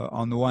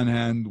 on the one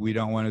hand, we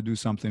don't want to do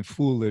something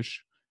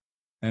foolish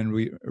and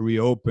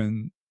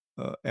reopen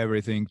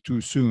everything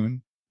too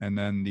soon, and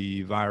then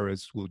the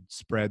virus would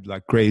spread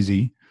like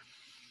crazy.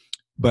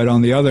 But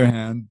on the other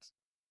hand,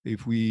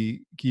 if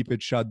we keep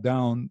it shut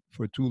down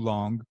for too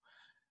long,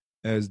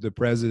 as the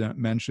president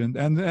mentioned,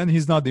 and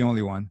he's not the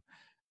only one,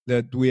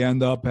 that we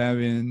end up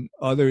having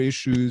other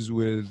issues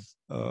with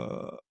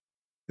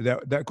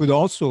that could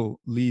also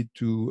lead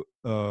to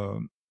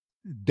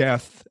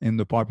death in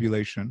the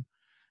population.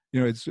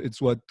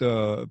 It's what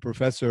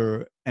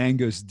Professor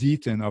Angus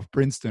Deaton of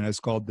Princeton has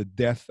called the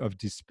death of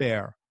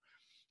despair,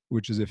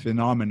 which is a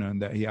phenomenon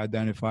that he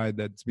identified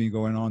that's been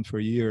going on for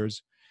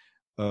years.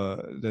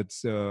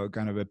 That's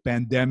kind of a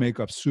pandemic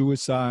of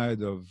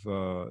suicide, of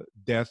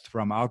death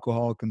from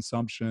alcohol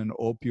consumption,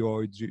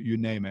 opioids, you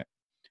name it.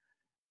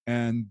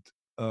 And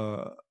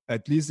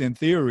at least in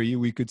theory,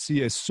 we could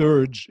see a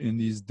surge in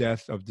these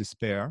deaths of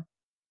despair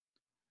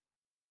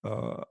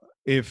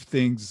if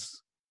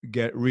things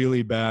get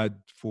really bad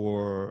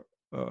for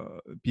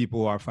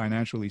people who are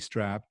financially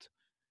strapped.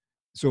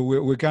 So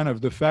we're kind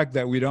of, the fact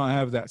that we don't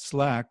have that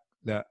slack,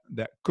 that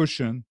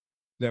cushion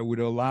that would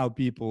allow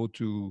people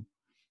to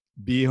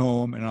be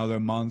home another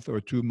month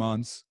or 2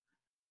 months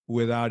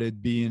without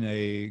it being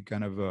a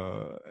kind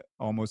of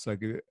almost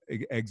like a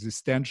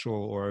existential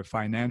or a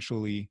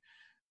financially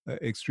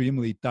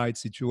extremely tight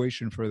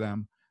situation for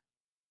them.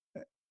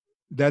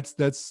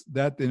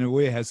 that in a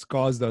way has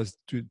caused us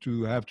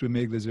to have to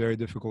make this very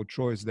difficult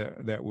choice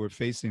that we're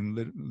facing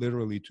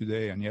literally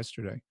today and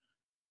yesterday.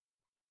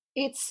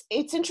 It's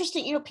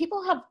interesting.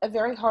 People have a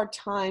very hard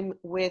time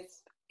with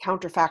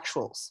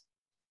counterfactuals.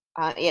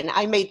 And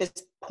I made this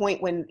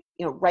point when,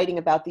 writing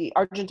about the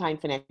Argentine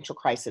financial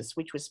crisis,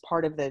 which was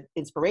part of the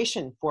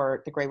inspiration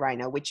for the Gray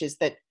Rhino, which is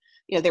that,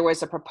 there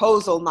was a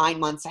proposal 9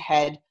 months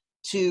ahead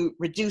to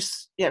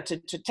reduce,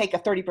 to take a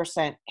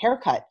 30%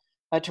 haircut,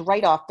 to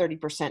write off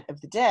 30% of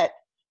the debt.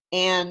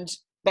 And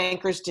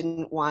bankers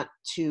didn't want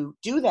to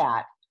do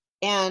that.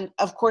 And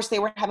of course, they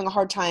were having a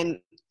hard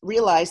time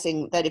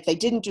realizing that if they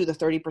didn't do the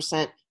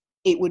 30%,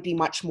 it would be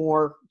much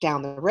more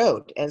down the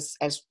road, as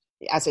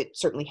it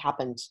certainly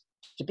happened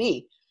to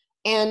be.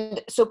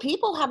 And so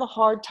people have a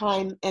hard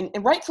time, and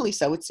rightfully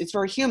so, it's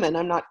very human,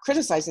 I'm not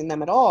criticizing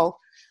them at all,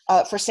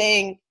 for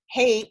saying,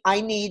 hey,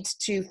 I need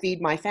to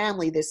feed my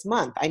family this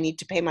month. I need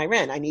to pay my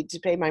rent. I need to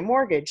pay my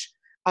mortgage.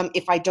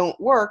 If I don't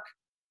work,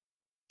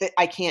 that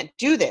I can't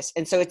do this.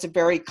 And so it's a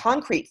very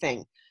concrete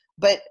thing.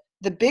 But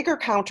the bigger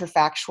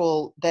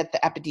counterfactual that the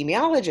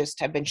epidemiologists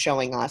have been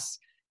showing us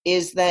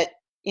is that,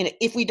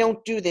 if we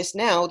don't do this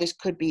now, this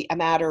could be a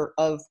matter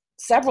of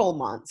several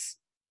months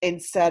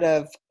instead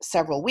of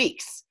several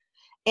weeks.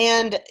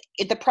 And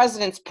the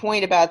president's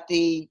point about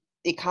the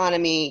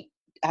economy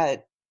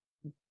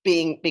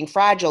being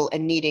fragile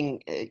and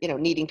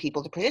needing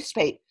people to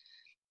participate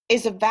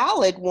is a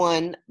valid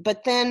one.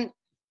 But then,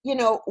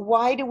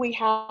 why do we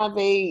have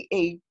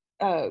a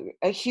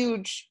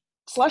huge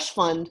slush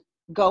fund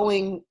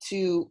going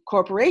to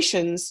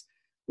corporations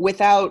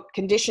without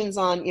conditions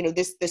on,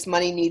 this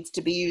money needs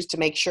to be used to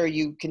make sure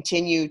you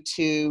continue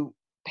to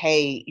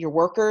pay your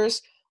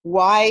workers?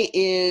 Why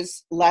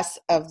isn't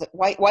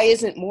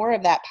more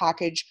of that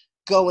package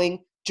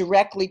going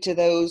directly to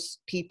those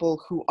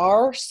people who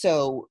are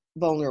so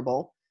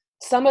vulnerable?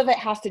 Some of it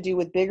has to do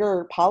with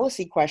bigger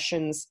policy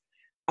questions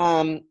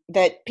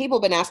that people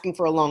have been asking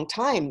for a long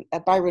time.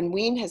 Byron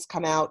Wien has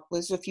come out,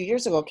 was a few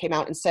years ago, came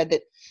out and said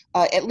that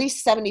at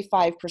least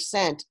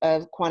 75%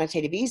 of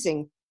quantitative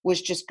easing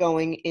was just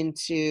going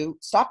into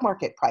stock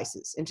market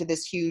prices, into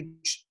this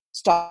huge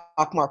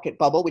stock market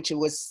bubble, which it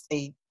was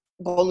a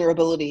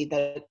vulnerability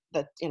that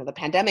the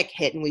pandemic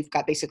hit, and we've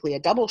got basically a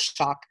double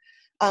shock.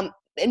 And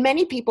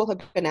many people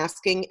have been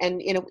asking,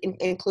 and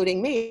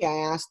including me,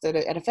 I asked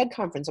at a Fed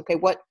conference, okay,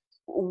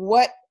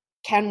 what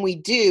can we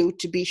do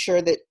to be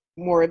sure that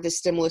more of the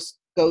stimulus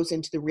goes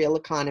into the real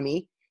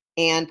economy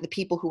and the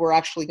people who are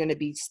actually going to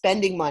be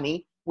spending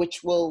money,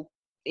 which will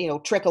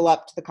trickle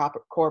up to the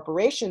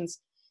corporations?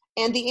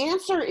 And the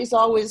answer is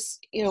always,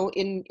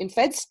 in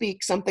Fed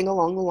speak, something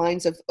along the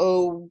lines of,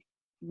 oh,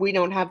 we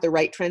don't have the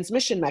right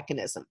transmission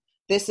mechanism.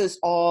 This is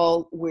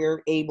all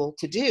we're able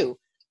to do.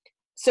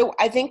 So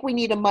I think we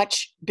need a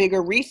much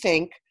bigger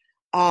rethink.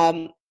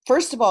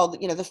 First of all,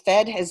 the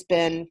Fed has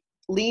been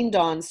leaned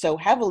on so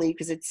heavily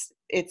because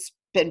it's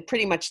been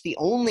pretty much the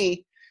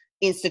only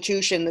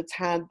institution that's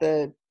had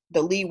the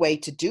leeway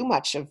to do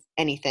much of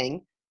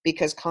anything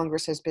because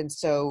Congress has been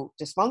so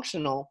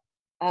dysfunctional.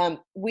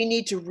 We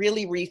need to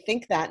really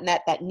rethink that, and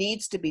that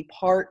needs to be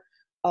part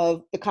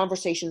of the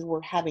conversations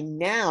we're having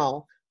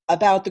now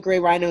about the Gray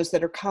Rhinos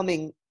that are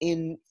coming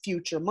in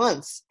future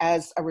months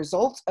as a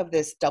result of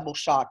this double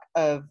shock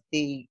of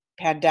the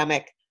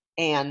pandemic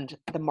and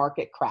the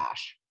market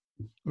crash.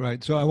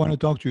 Right. So I want to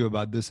talk to you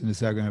about this in a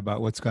second, about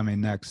what's coming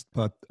next.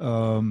 But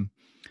in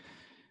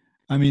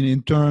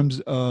terms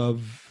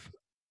of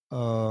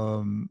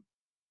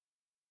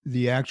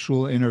the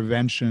actual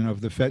intervention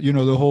of the Fed,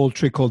 the whole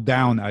trickle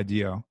down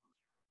idea,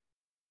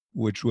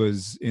 which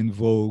was in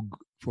vogue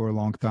for a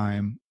long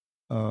time,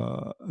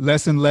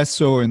 less and less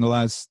so in the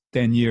last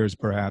 10 years,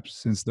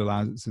 perhaps, since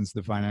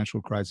the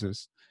financial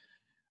crisis.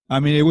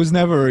 It was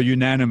never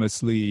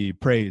unanimously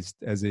praised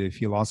as a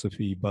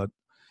philosophy, but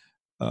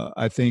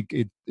I think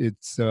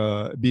it's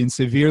been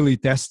severely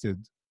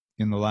tested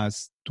in the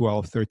last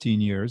 12,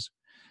 13 years.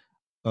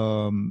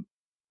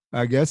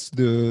 I guess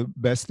the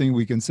best thing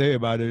we can say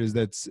about it is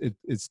that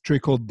it's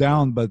trickled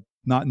down, but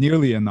not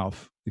nearly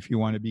enough, if you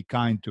want to be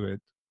kind to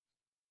it.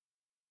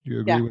 Do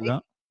you agree with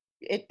that?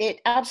 It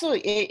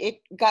absolutely,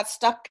 it got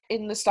stuck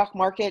in the stock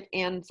market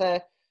and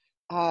the,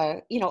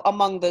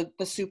 among the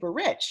super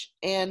rich.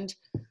 And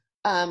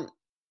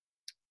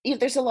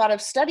there's a lot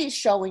of studies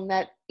showing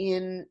that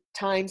in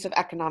times of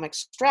economic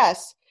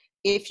stress,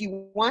 if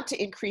you want to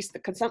increase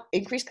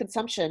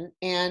consumption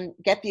and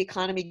get the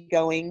economy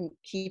going,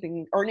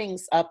 keeping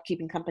earnings up,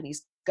 keeping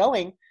companies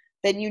going,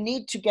 then you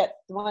need to get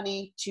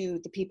money to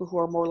the people who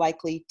are more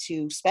likely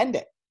to spend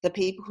it. The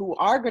people who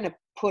are going to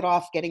put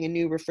off getting a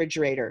new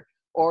refrigerator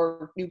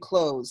or new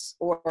clothes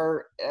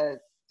or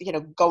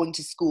going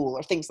to school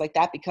or things like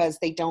that because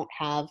they don't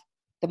have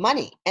the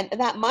money. And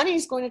that money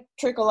is going to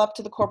trickle up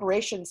to the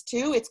corporations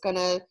too. It's going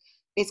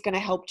to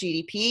help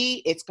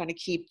GDP. It's going to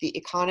keep the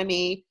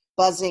economy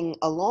buzzing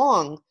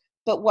along.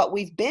 But what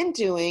we've been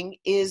doing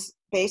is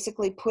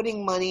basically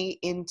putting money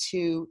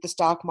into the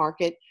stock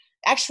market,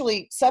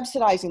 actually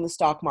subsidizing the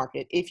stock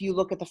market. If you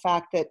look at the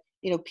fact that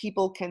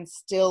people can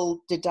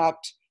still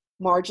deduct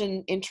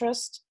margin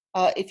interest.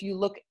 If you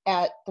look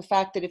at the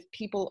fact that if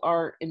people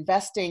are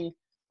investing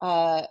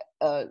for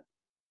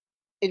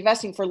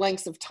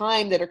lengths of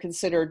time that are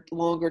considered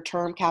longer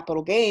term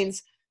capital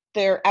gains,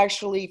 they're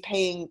actually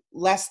paying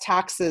less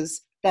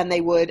taxes than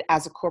they would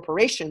as a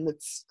corporation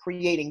that's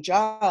creating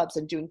jobs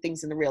and doing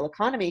things in the real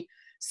economy.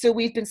 So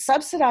we've been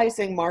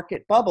subsidizing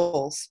market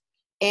bubbles.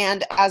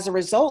 And as a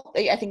result,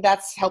 I think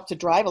that's helped to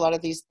drive a lot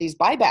of these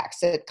buybacks.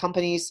 That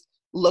companies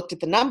looked at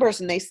the numbers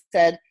and they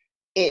said,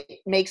 it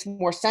makes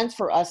more sense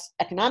for us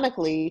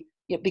economically,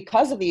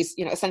 because of these,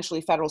 essentially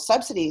federal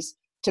subsidies,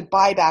 to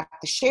buy back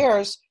the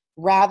shares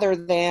rather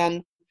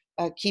than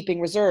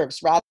keeping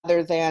reserves,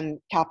 rather than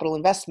capital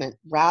investment,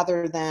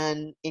 rather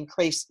than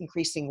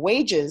increasing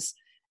wages.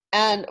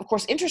 And of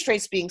course, interest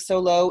rates being so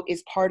low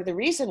is part of the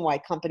reason why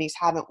companies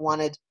haven't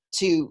wanted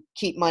to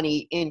keep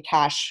money in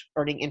cash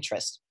earning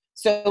interest.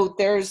 So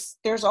there's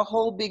a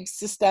whole big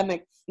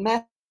systemic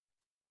mess.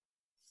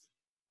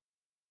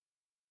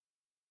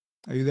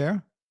 Are you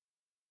there?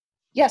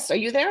 Yes, are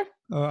you there?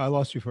 I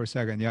lost you for a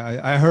second. Yeah,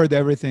 I heard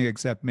everything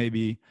except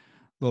maybe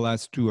the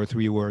last 2 or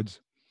 3 words.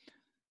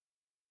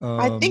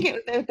 I think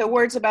the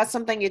words about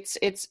something.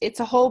 It's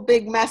a whole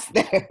big mess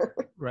there.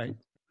 Right.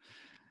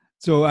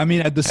 So, I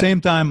mean, at the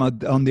same time,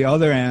 on the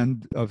other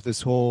end of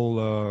this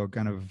whole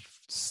kind of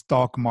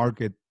stock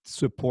market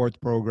support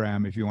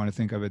program, if you want to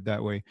think of it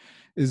that way,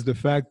 is the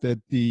fact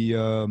that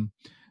the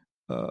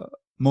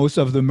most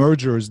of the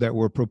mergers that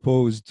were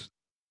proposed,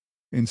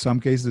 in some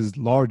cases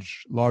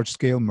large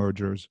scale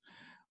mergers,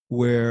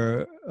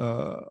 were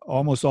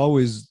almost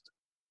always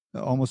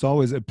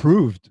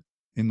approved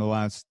in the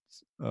last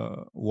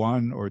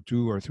 1 or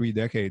 2 or 3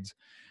 decades.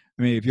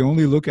 I mean, if you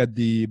only look at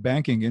the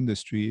banking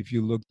industry, if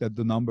you looked at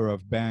the number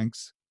of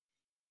banks,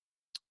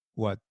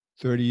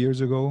 30 years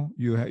ago,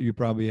 you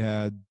probably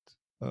had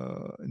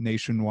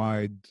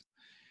nationwide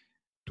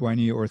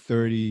 20 or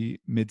 30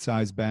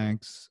 mid-sized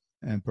banks,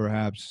 and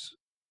perhaps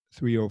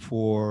 3 or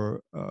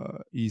 4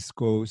 East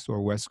Coast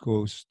or West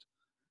Coast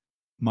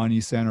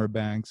money center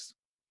banks.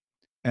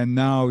 And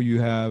now you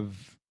have,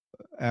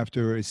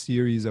 after a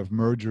series of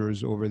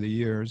mergers over the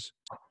years,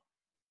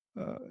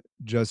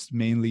 just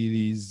mainly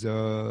these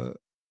 4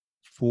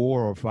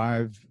 or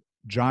 5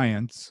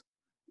 giants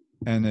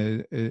and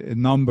a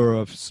number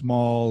of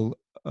small,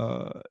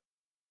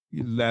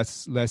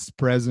 less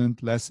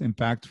present, less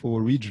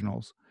impactful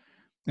regionals.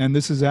 And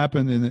this has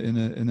happened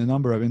in a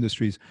number of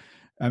industries.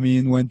 I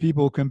mean, when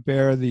people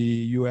compare the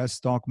U.S.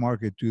 stock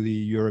market to the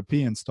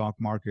European stock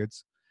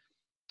markets,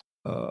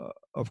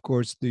 of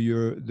course,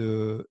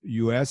 the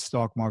U.S.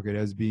 stock market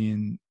has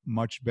been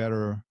much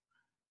better,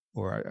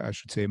 or I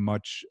should say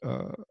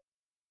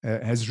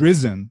has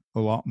risen a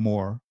lot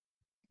more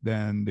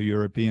than the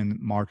European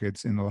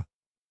markets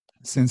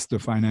since the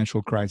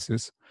financial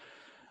crisis.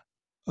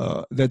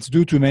 That's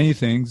due to many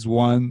things.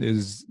 One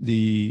is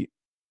the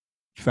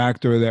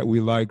factor that we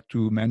like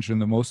to mention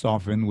the most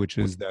often, which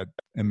is that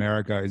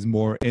America is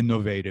more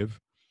innovative.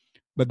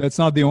 But that's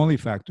not the only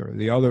factor.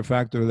 The other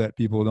factor that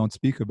people don't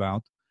speak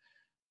about,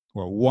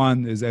 well,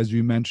 one is, as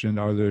you mentioned,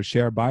 are the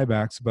share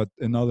buybacks, but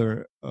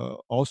another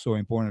also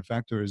important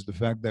factor is the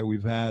fact that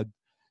we've had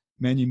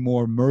many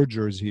more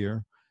mergers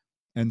here.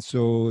 And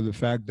so the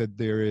fact that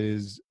there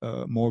is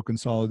more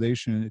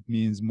consolidation, it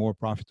means more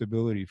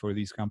profitability for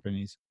these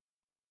companies.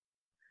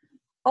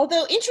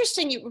 Although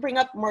interesting, you bring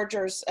up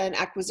mergers and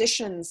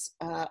acquisitions.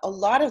 A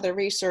lot of the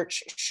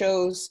research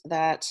shows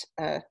that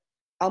a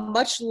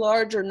much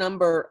larger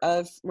number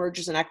of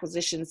mergers and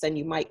acquisitions than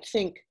you might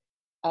think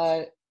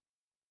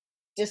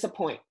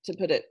disappoint, to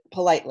put it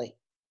politely.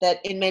 That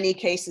in many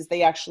cases,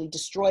 they actually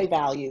destroy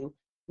value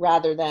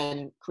rather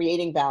than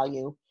creating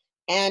value.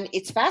 And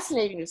it's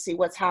fascinating to see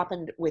what's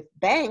happened with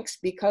banks,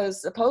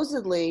 because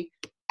supposedly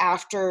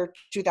after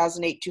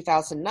 2008,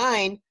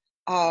 2009,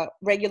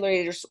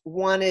 regulators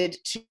wanted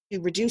to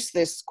reduce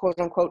this quote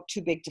unquote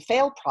too big to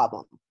fail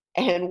problem.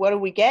 And what do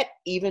we get?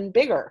 Even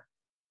bigger,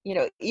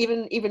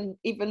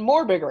 even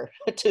more bigger,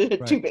 too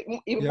big,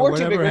 even more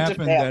too bigger to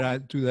fail. Whatever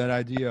happened to that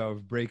idea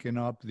of breaking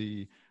up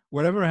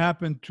whatever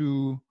happened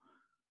to,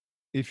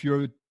 if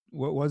you're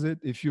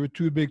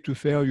too big to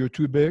fail, you're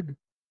too big?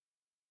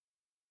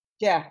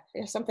 Yeah,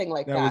 something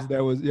like that.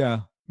 That was,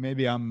 yeah,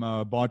 maybe I'm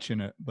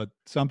botching it, but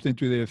something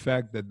to the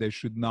effect that they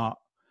should not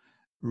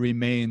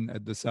remain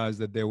at the size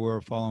that they were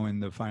following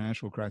the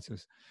financial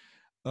crisis.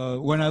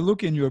 When I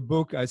look in your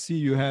book, I see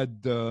you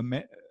had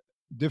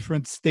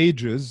different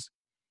stages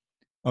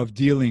of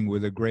dealing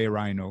with a gray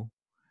rhino.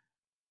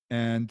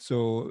 And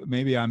so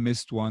maybe I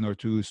missed 1 or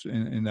 2.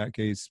 In that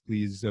case,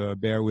 please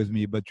bear with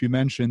me. But you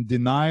mentioned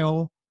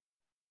denial,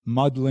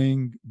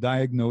 muddling,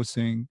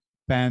 diagnosing,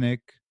 panic,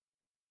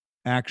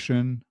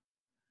 action.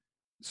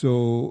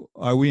 So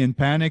are we in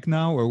panic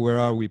now, or where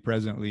are we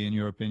presently, in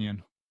your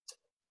opinion?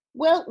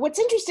 Well, what's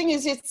interesting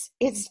is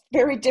it's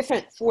very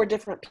different for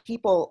different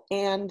people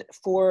and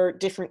for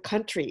different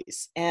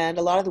countries. And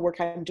a lot of the work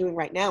I'm doing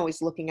right now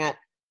is looking at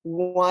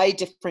why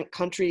different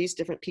countries,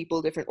 different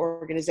people, different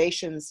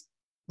organizations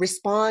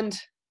respond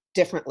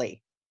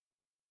differently.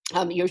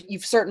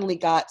 You've certainly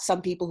got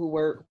some people who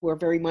are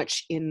very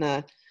much in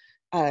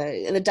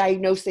the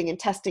diagnosing and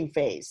testing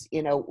phase.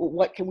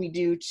 What can we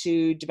do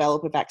to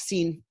develop a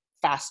vaccine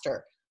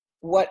faster?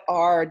 What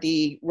are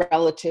the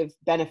relative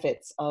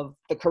benefits of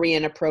the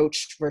Korean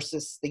approach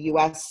versus the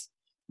US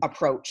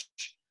approach?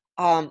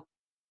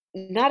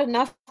 Not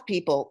enough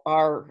people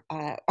are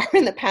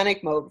in the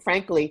panic mode,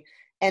 frankly,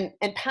 and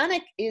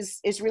panic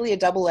is really a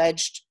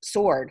double-edged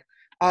sword.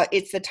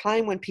 It's the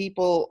time when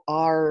people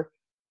are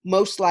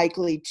most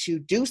likely to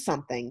do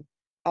something,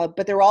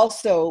 but they're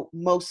also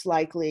most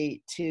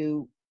likely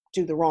to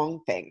do the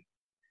wrong thing.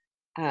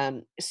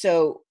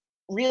 So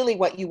really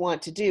what you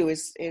want to do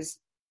is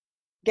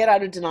get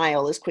out of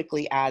denial as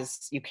quickly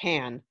as you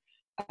can.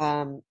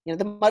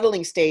 The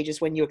muddling stage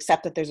is when you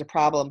accept that there's a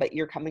problem, but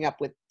you're coming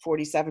up with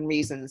 47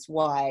 reasons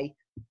why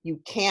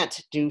you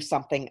can't do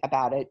something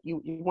about it.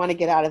 You want to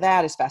get out of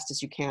that as fast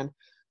as you can.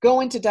 Go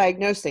into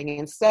diagnosing.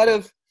 Instead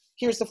of,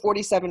 here's the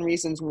 47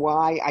 reasons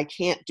why I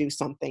can't do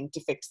something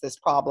to fix this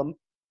problem,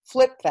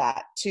 flip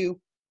that to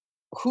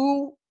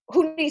who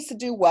needs to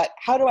do what?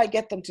 How do I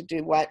get them to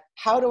do what?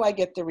 How do I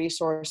get the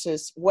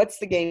resources? What's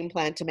the game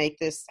plan to make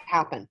this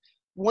happen?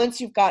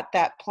 Once you've got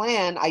that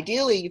plan,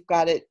 ideally you've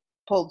got it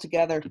pulled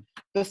together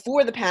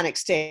before the panic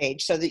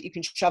stage so that you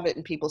can shove it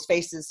in people's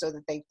faces so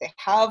that they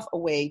have a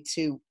way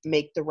to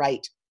make the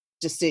right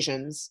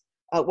decisions.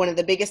 One of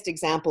the biggest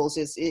examples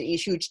is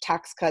huge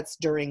tax cuts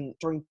during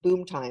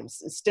boom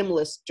times,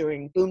 stimulus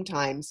during boom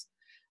times,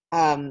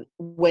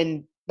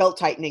 when belt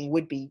tightening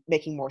would be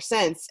making more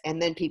sense,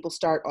 and then people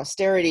start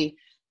austerity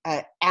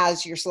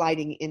as you're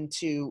sliding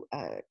into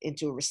a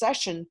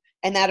recession,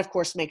 and that of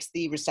course makes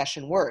the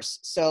recession worse.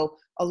 So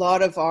a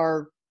lot of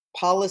our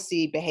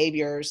policy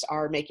behaviors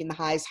are making the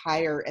highs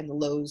higher and the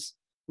lows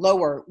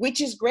lower, which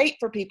is great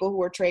for people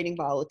who are trading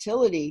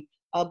volatility,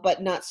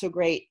 but not so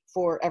great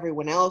for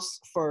everyone else,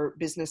 for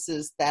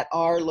businesses that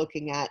are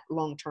looking at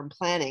long-term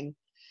planning.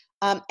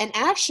 And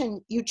action,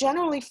 you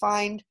generally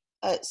find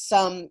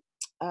some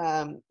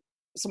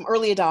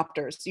early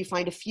adopters. You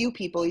find a few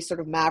people, these sort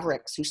of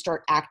mavericks who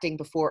start acting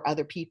before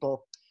other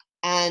people.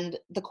 And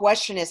the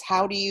question is,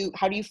 how do you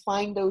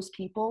find those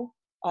people?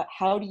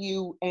 How do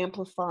you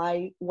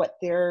amplify what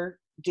they're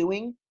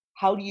doing?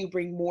 How do you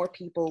bring more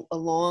people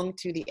along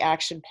to the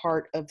action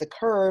part of the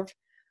curve?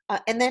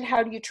 And then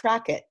how do you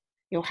track it?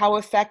 How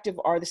effective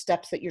are the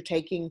steps that you're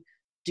taking?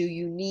 Do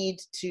you need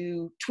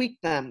to tweak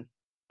them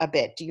a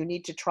bit? Do you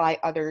need to try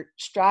other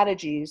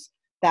strategies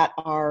that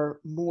are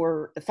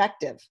more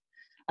effective?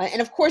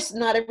 And of course,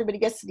 not everybody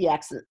gets to the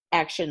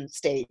action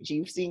stage.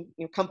 You've seen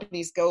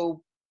companies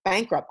go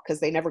bankrupt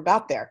because they never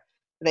got there.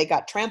 They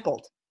got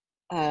trampled.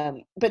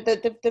 But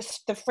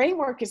the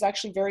framework is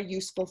actually very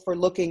useful for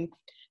looking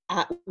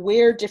at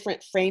where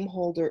different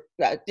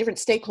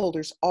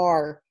stakeholders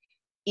are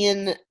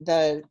in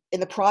the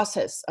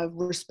process of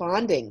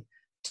responding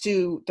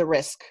to the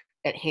risk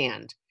at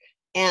hand.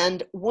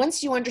 And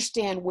once you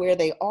understand where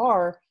they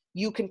are,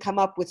 you can come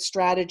up with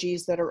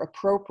strategies that are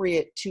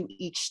appropriate to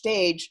each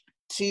stage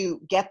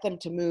to get them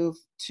to move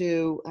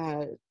to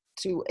a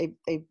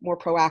more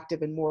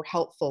proactive and more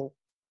helpful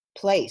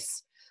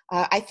place.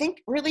 I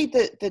think really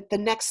the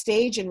next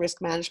stage in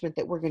risk management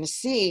that we're going to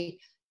see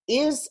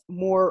is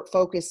more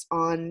focus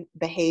on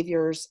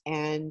behaviors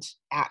and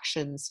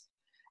actions.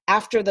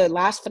 After the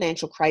last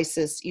financial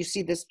crisis, you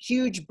see this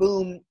huge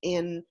boom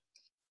in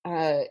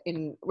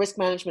risk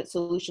management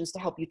solutions to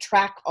help you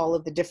track all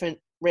of the different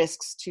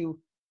risks, to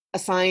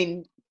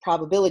assign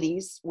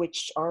probabilities,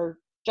 which are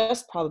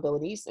just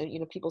probabilities.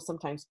 And people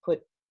sometimes put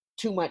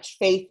too much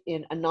faith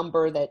in a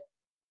number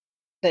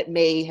that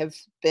may have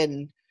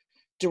been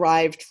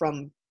derived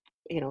from,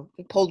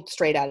 pulled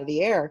straight out of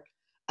the air.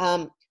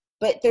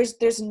 But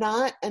there's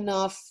not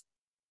enough,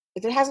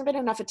 there hasn't been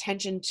enough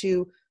attention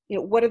to,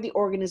 what are the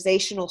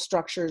organizational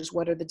structures?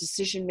 What are the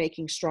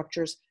decision-making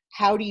structures?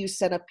 How do you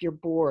set up your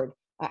board?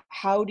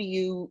 How do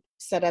you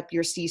set up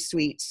your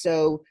C-suite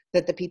so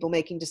that the people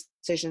making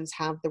decisions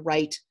have the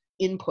right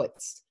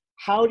inputs?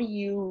 How do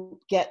you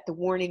get the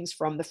warnings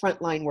from the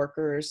frontline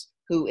workers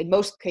who in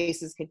most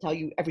cases can tell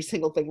you every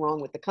single thing wrong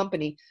with the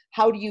company?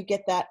 How do you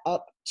get that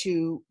up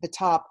to the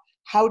top?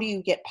 How do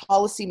you get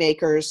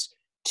policymakers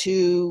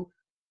to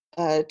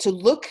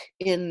look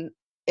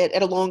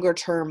at a longer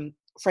term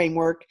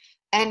framework?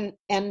 And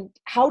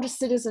how do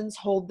citizens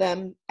hold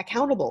them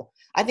accountable?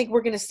 I think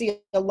we're going to see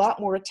a lot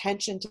more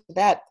attention to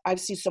that. I've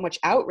seen so much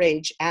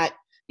outrage at,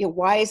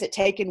 why is it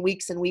taking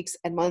weeks and weeks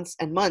and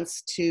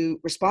months to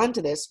respond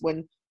to this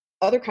when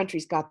other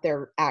countries got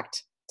their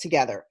act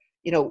together?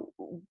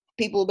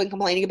 People have been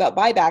complaining about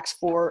buybacks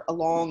for a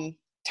long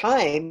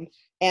time,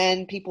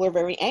 and people are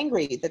very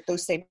angry that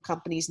those same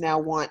companies now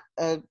want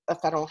a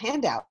federal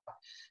handout.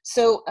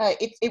 So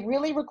it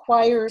really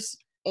requires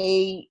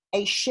a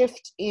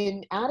shift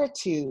in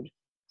attitude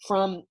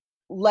from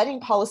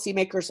letting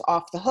policymakers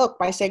off the hook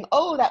by saying,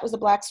 oh, that was a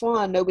black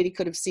swan, nobody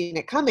could have seen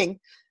it coming,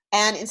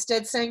 and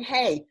instead saying,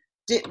 hey,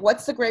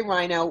 what's the Gray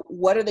Rhino?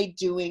 What are they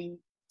doing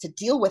to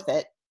deal with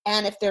it?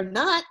 And if they're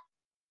not,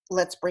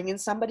 let's bring in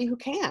somebody who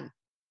can.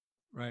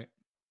 Right.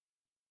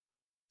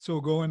 So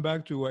going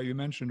back to what you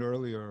mentioned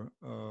earlier,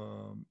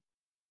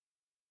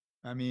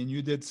 I mean,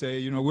 you did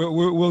say,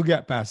 we'll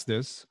get past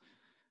this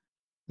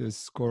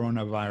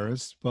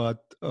coronavirus, but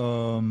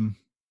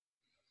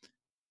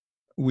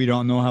we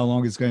don't know how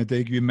long it's going to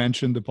take. You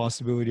mentioned the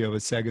possibility of a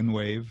second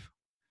wave.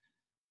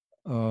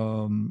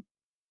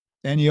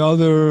 Any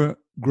other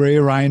gray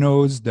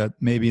rhinos that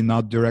maybe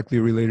not directly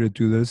related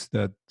to this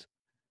that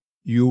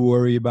you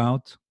worry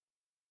about?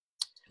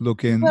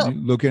 Looking,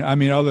 I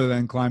mean, other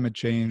than climate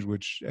change,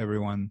 which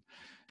everyone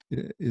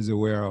is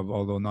aware of,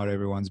 although not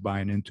everyone's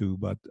buying into,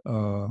 but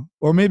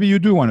or maybe you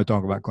do want to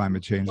talk about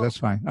climate change. That's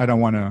fine. I don't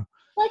want to.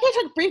 Well, I can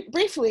talk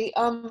briefly,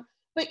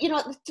 but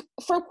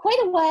for quite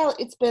a while,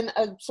 it's been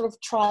a sort of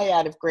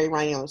triad of gray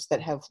rhinos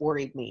that have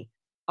worried me.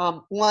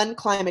 One,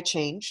 climate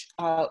change,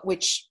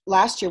 which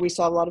last year we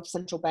saw a lot of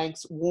central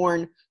banks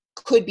warn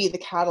could be the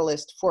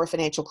catalyst for a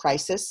financial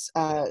crisis.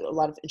 A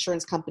lot of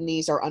insurance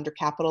companies are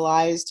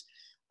undercapitalized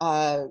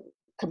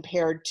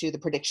compared to the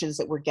predictions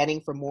that we're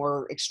getting for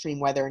more extreme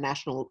weather,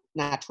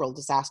 natural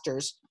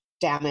disasters,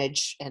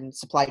 damage, and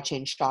supply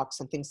chain shocks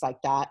and things like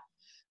that.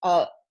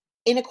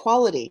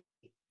 Inequality.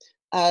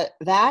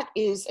 That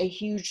is a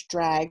huge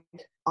drag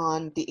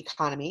on the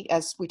economy,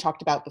 as we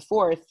talked about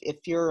before. If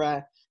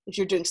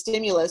you're doing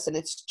stimulus and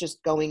it's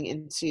just going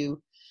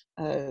into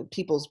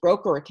people's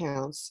broker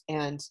accounts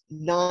and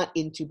not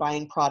into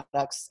buying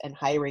products and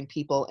hiring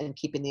people and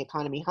keeping the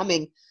economy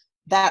humming,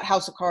 that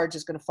house of cards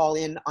is going to fall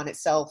in on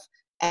itself,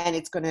 and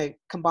it's going to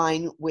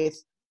combine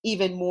with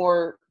even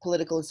more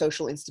political and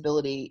social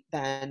instability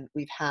than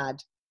we've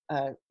had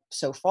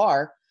so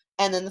far.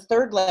 And then the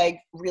third leg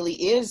really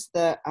is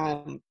the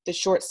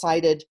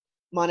short-sighted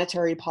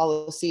monetary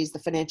policies, the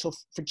financial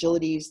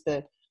fragilities,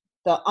 the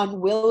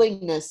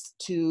unwillingness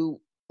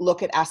to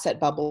look at asset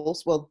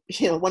bubbles. Well,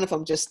 one of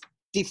them just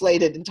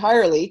deflated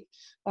entirely,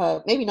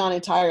 maybe not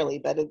entirely,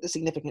 but a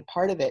significant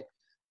part of it.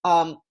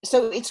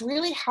 So it's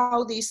really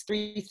how these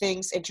three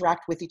things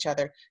interact with each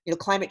other,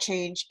 climate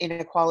change,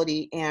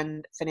 inequality,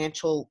 and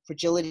financial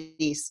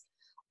fragilities.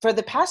 For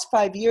the past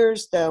 5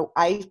 years, though,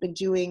 I've been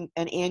doing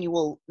an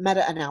annual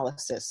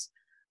meta-analysis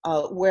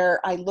where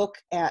I look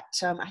at,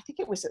 I think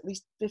it was at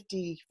least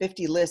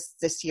 50 lists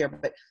this year,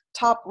 but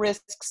top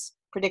risks,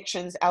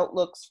 predictions,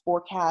 outlooks,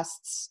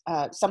 forecasts.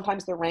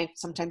 Sometimes they're ranked,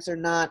 sometimes they're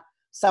not.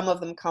 Some of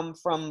them come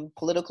from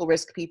political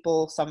risk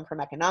people, some from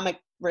economic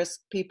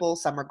risk people,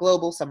 some are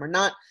global, some are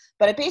not.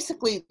 But I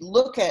basically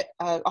look at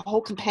a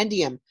whole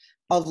compendium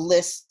of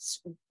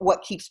lists,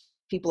 what keeps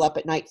people up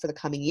at night for the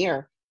coming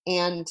year,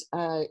 and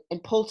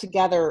pull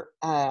together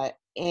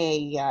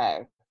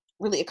really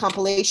a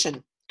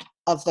compilation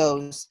of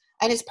those.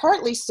 And it's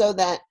partly so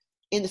that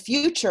in the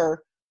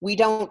future, we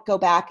don't go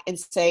back and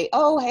say,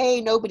 oh,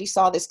 hey, nobody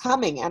saw this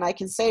coming. And I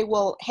can say,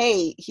 well,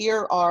 hey,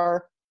 here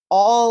are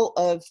all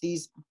of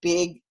these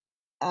big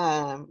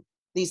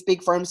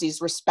firms, these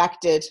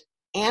respected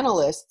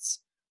analysts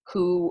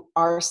who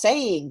are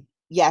saying,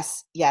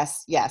 yes,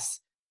 yes, yes,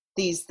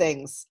 these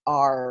things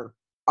are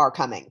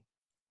coming.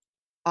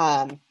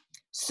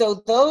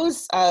 So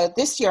those,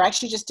 this year, I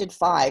actually just did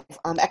 5.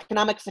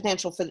 Economic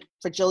financial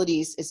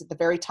fragilities is at the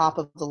very top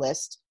of the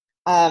list.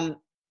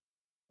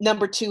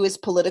 Number 2 is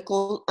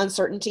political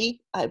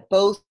uncertainty,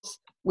 both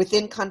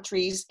within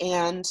countries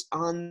and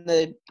on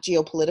the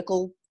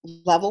geopolitical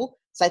level.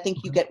 So I think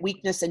you get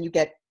weakness and you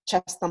get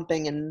chest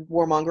thumping and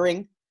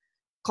warmongering.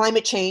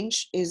 Climate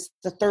change is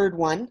the third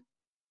one.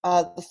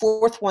 The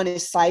fourth one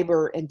is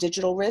cyber and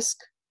digital risk.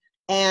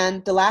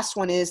 And the last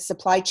one is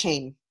supply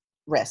chain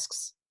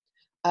risks.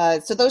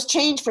 So those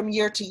change from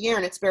year to year,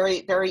 and it's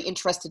very, very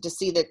interesting to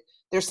see that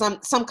there's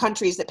some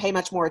countries that pay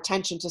much more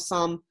attention to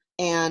some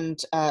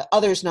and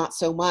others not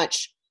so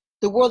much.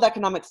 The World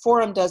Economic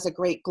Forum does a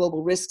great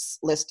global risks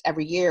list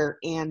every year,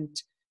 and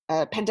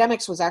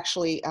pandemics was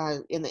actually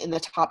in the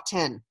top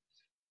 10.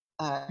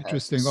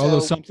 Interesting.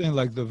 Although something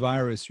like the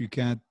virus, you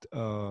can't,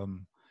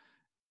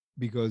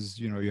 because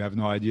you have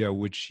no idea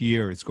which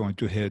year it's going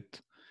to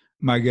hit.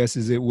 My guess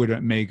is it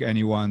wouldn't make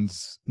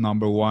anyone's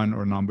number 1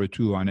 or number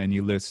 2 on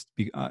any list.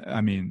 I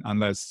mean,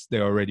 unless they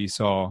already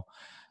saw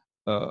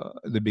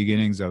the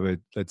beginnings of it,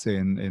 let's say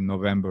in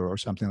November or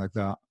something like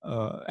that.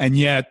 And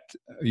yet,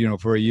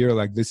 for a year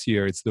like this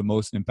year, it's the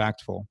most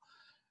impactful.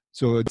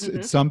 So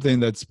it's something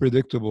that's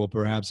predictable,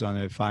 perhaps on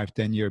a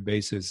 5-10 year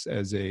basis,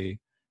 as a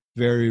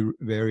very,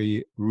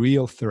 very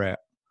real threat,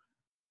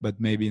 but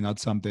maybe not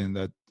something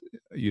that,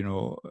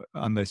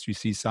 unless you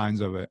see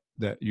signs of it,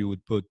 that you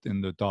would put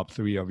in the top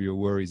 3 of your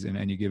worries in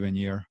any given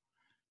year.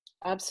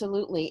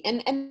 Absolutely.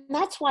 And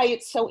that's why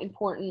it's so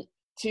important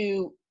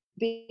to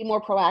be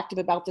more proactive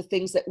about the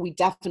things that we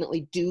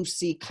definitely do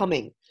see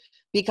coming,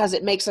 because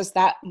it makes us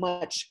that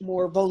much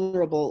more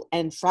vulnerable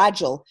and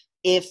fragile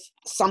if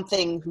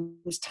something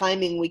whose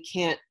timing we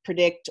can't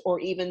predict,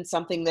 or even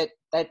something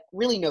that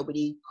really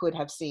nobody could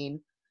have seen,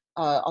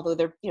 although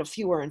there are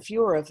fewer and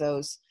fewer of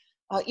those.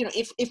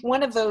 If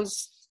one of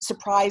those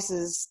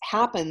surprises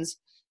happens,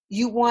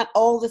 you want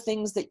all the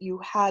things that you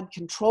had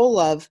control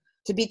of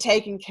to be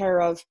taken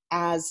care of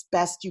as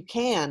best you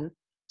can,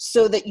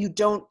 so that you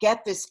don't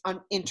get this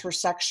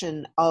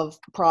intersection of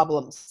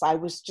problems. I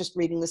was just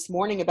reading this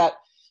morning about,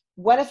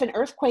 what if an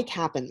earthquake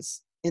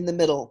happens in the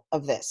middle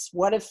of this?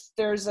 What if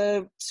there's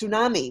a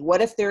tsunami?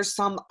 What if there's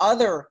some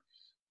other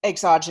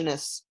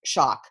exogenous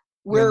shock?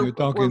 Then you're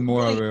talking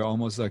more really, of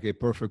almost like a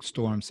perfect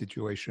storm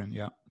situation.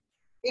 Yeah.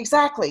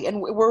 exactly.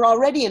 And we're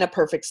already in a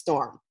perfect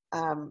storm.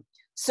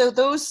 So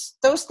those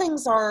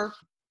things are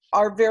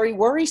very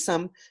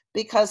worrisome,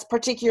 because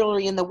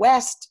particularly in the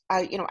West,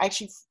 I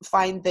actually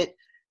find that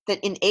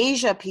in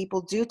Asia,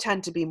 people do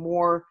tend to be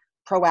more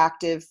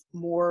proactive,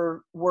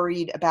 more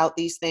worried about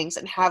these things,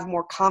 and have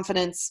more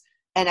confidence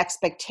and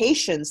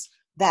expectations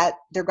that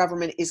their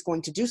government is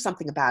going to do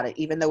something about it,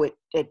 even though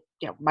it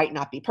might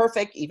not be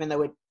perfect, even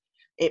though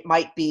it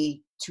might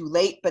be too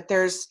late. But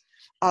there's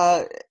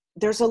a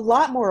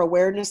lot more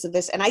awareness of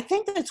this, and I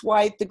think that's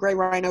why the Gray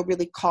Rhino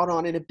really caught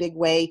on in a big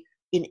way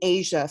in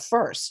Asia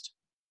first.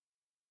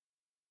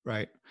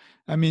 Right.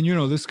 I mean,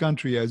 this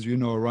country, as you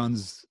know,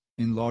 runs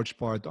in large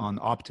part on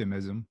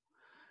optimism.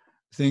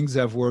 Things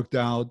have worked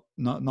out,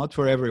 not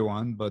for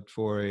everyone, but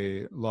for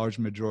a large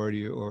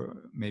majority, or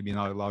maybe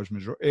not a large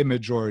majority, a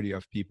majority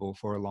of people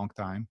for a long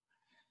time.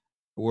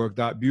 Worked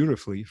out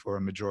beautifully for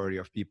a majority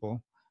of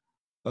people.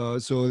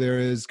 So there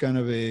is kind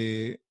of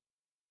a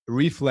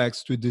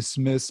reflex to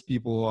dismiss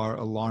people who are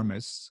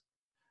alarmists.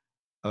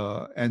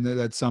 And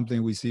that's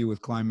something we see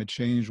with climate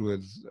change,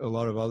 with a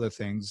lot of other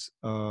things.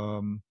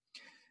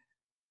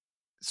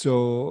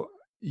 So,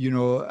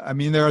 I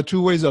mean, there are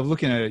two ways of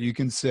looking at it. You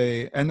can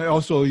say, and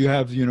also you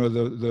have,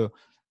 the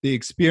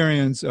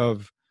experience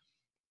of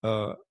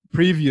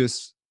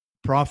previous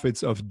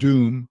prophets of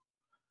doom.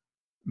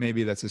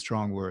 Maybe that's a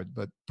strong word,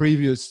 but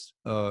previous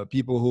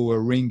people who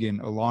were ringing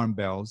alarm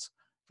bells,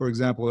 for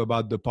example,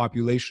 about the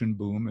population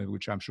boom,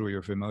 which I'm sure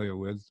you're familiar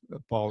with,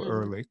 Paul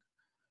Ehrlich.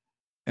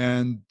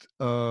 And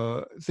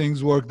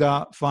things worked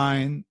out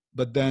fine,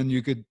 but then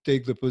you could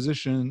take the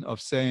position of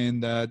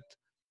saying that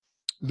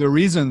the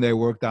reason they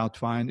worked out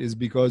fine is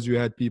because you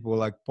had people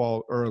like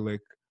Paul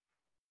Ehrlich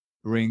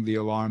ring the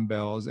alarm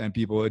bells, and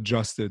people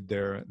adjusted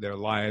their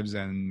lives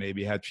and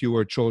maybe had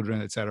fewer children,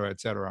 et cetera,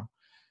 et cetera.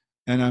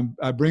 And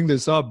I bring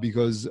this up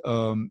because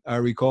I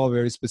recall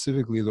very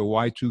specifically the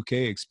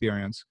Y2K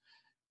experience,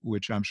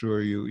 which I'm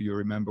sure you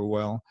remember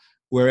well,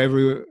 where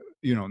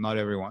not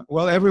everyone,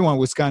 well, everyone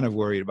was kind of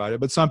worried about it,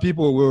 but some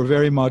people were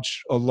very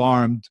much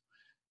alarmed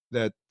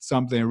that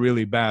something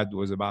really bad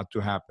was about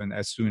to happen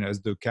as soon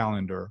as the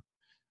calendar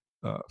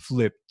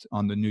flipped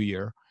on the new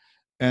year.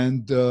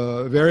 And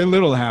very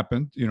little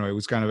happened. It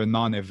was kind of a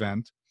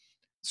non-event.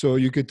 So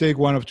you could take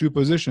one of two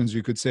positions.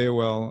 You could say,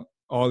 well,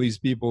 all these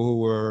people who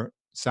were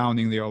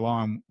sounding the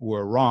alarm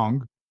were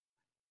wrong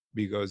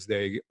because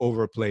they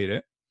overplayed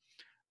it.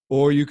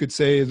 Or you could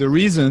say the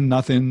reason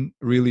nothing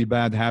really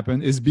bad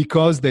happened is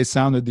because they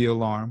sounded the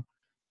alarm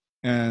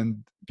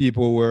and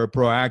people were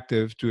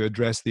proactive to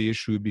address the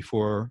issue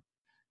before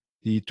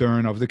the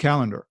turn of the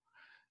calendar.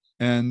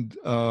 And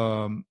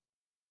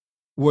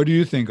what do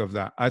you think of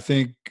that? I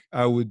think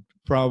I would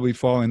probably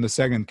fall in the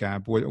second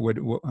camp.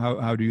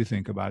 How do you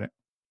think about it?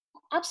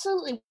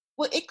 Absolutely.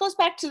 Well, it goes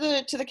back to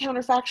the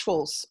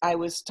counterfactuals I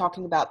was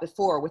talking about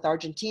before with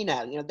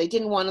Argentina. They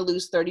didn't want to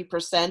lose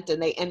 30%,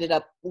 and they ended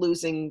up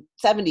losing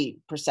 70%.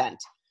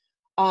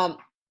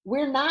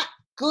 We're not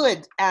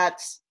good at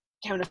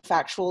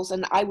counterfactuals,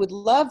 and I would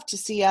love to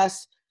see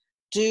us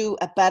do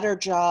a better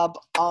job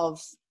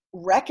of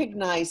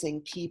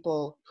recognizing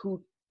people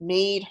who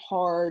made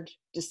hard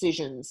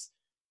decisions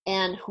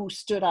and who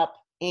stood up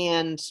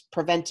and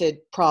prevented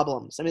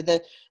problems. I mean,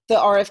 the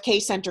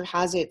RFK Center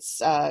has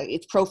its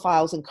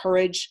Profiles in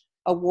Courage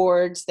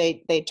awards.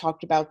 They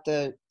talked about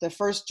the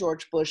first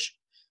George Bush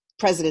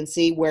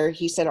presidency, where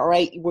he said, all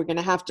right, we're going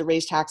to have to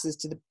raise taxes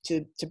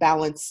to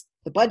balance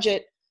the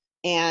budget.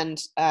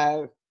 And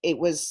it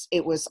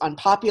was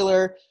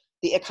unpopular.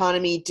 The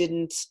economy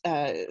didn't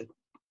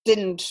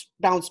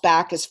bounce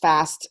back as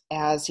fast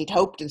as he'd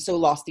hoped, and so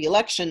lost the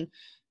election.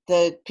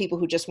 The people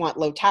who just want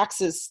low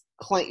taxes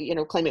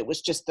claim it was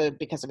just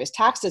because of his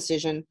tax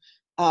decision.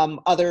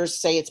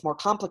 Others say it's more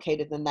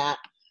complicated than that.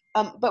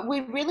 But we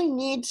really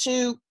need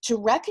to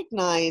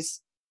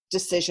recognize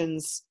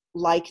decisions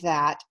like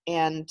that,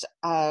 and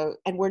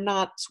we're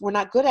not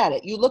good at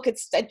it. You look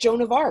at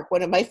Joan of Arc,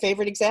 one of my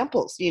favorite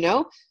examples.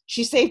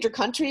 She saved her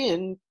country,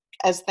 and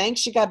as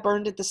thanks, she got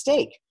burned at the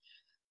stake.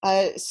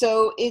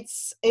 So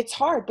it's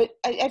hard, but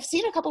I've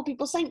seen a couple of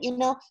people saying,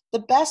 the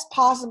best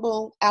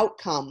possible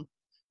outcome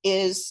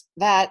is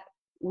that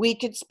we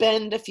could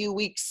spend a few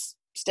weeks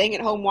staying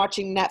at home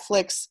watching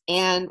Netflix,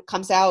 and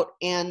comes out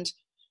and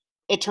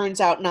it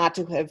turns out not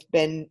to have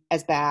been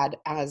as bad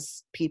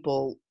as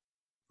people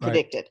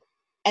predicted.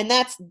 And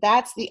that's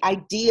the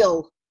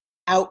ideal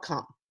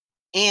outcome.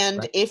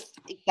 And if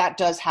that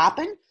does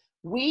happen,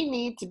 we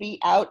need to be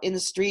out in the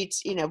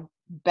streets,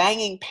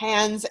 banging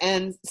pans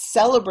and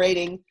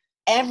celebrating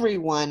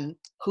everyone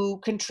who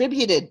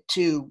contributed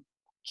to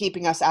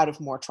keeping us out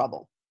of more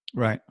trouble.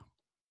 Right.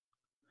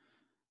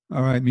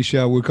 All right,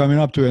 Michele, we're coming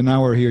up to an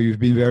hour here. You've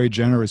been very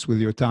generous with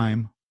your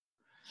time.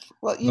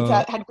 Well, you've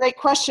had great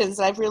questions.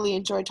 I've really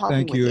enjoyed talking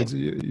Thank with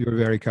you. you. You're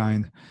very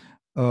kind.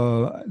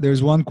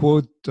 There's one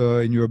quote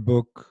in your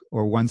book,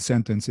 or one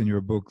sentence in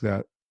your book,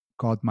 that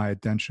caught my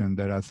attention,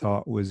 that I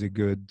thought was a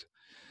good,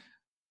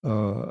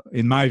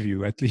 in my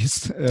view at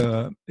least,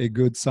 a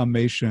good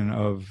summation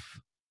of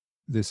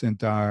this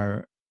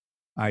entire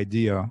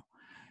idea.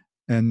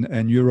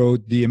 And you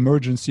wrote, "The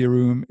emergency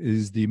room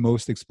is the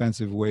most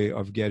expensive way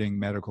of getting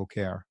medical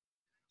care,"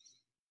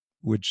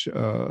 which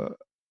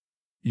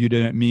you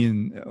didn't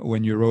mean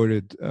when you wrote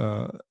it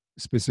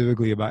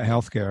specifically about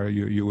healthcare.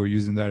 You were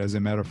using that as a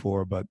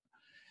metaphor, but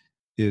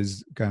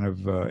is kind of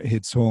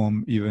hits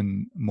home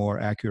even more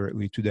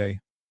accurately today.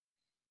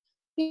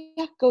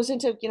 Yeah, goes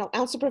into,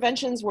 ounce of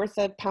prevention's worth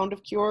a pound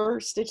of cure,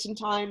 stitch in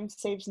time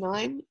saves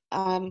nine.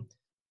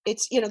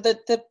 It's,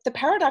 the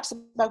paradox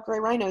about gray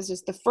rhinos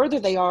is the further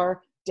they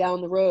are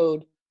down the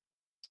road,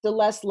 the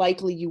less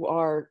likely you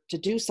are to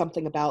do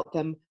something about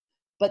them.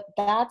 But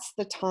that's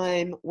the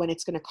time when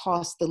it's going to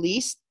cost the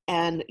least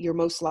and you're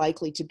most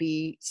likely to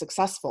be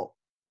successful.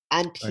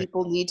 And Right.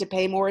 people need to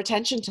pay more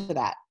attention to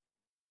that.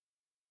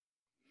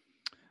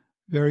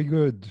 Very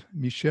good.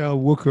 Michele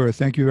Wucker,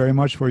 thank you very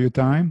much for your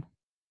time.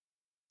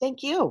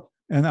 Thank you.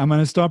 And I'm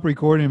going to stop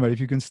recording, but if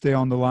you can stay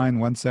on the line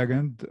 1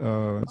 second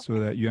so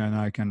that you and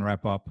I can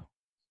wrap up.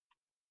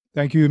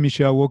 Thank you,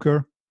 Michele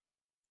Wucker.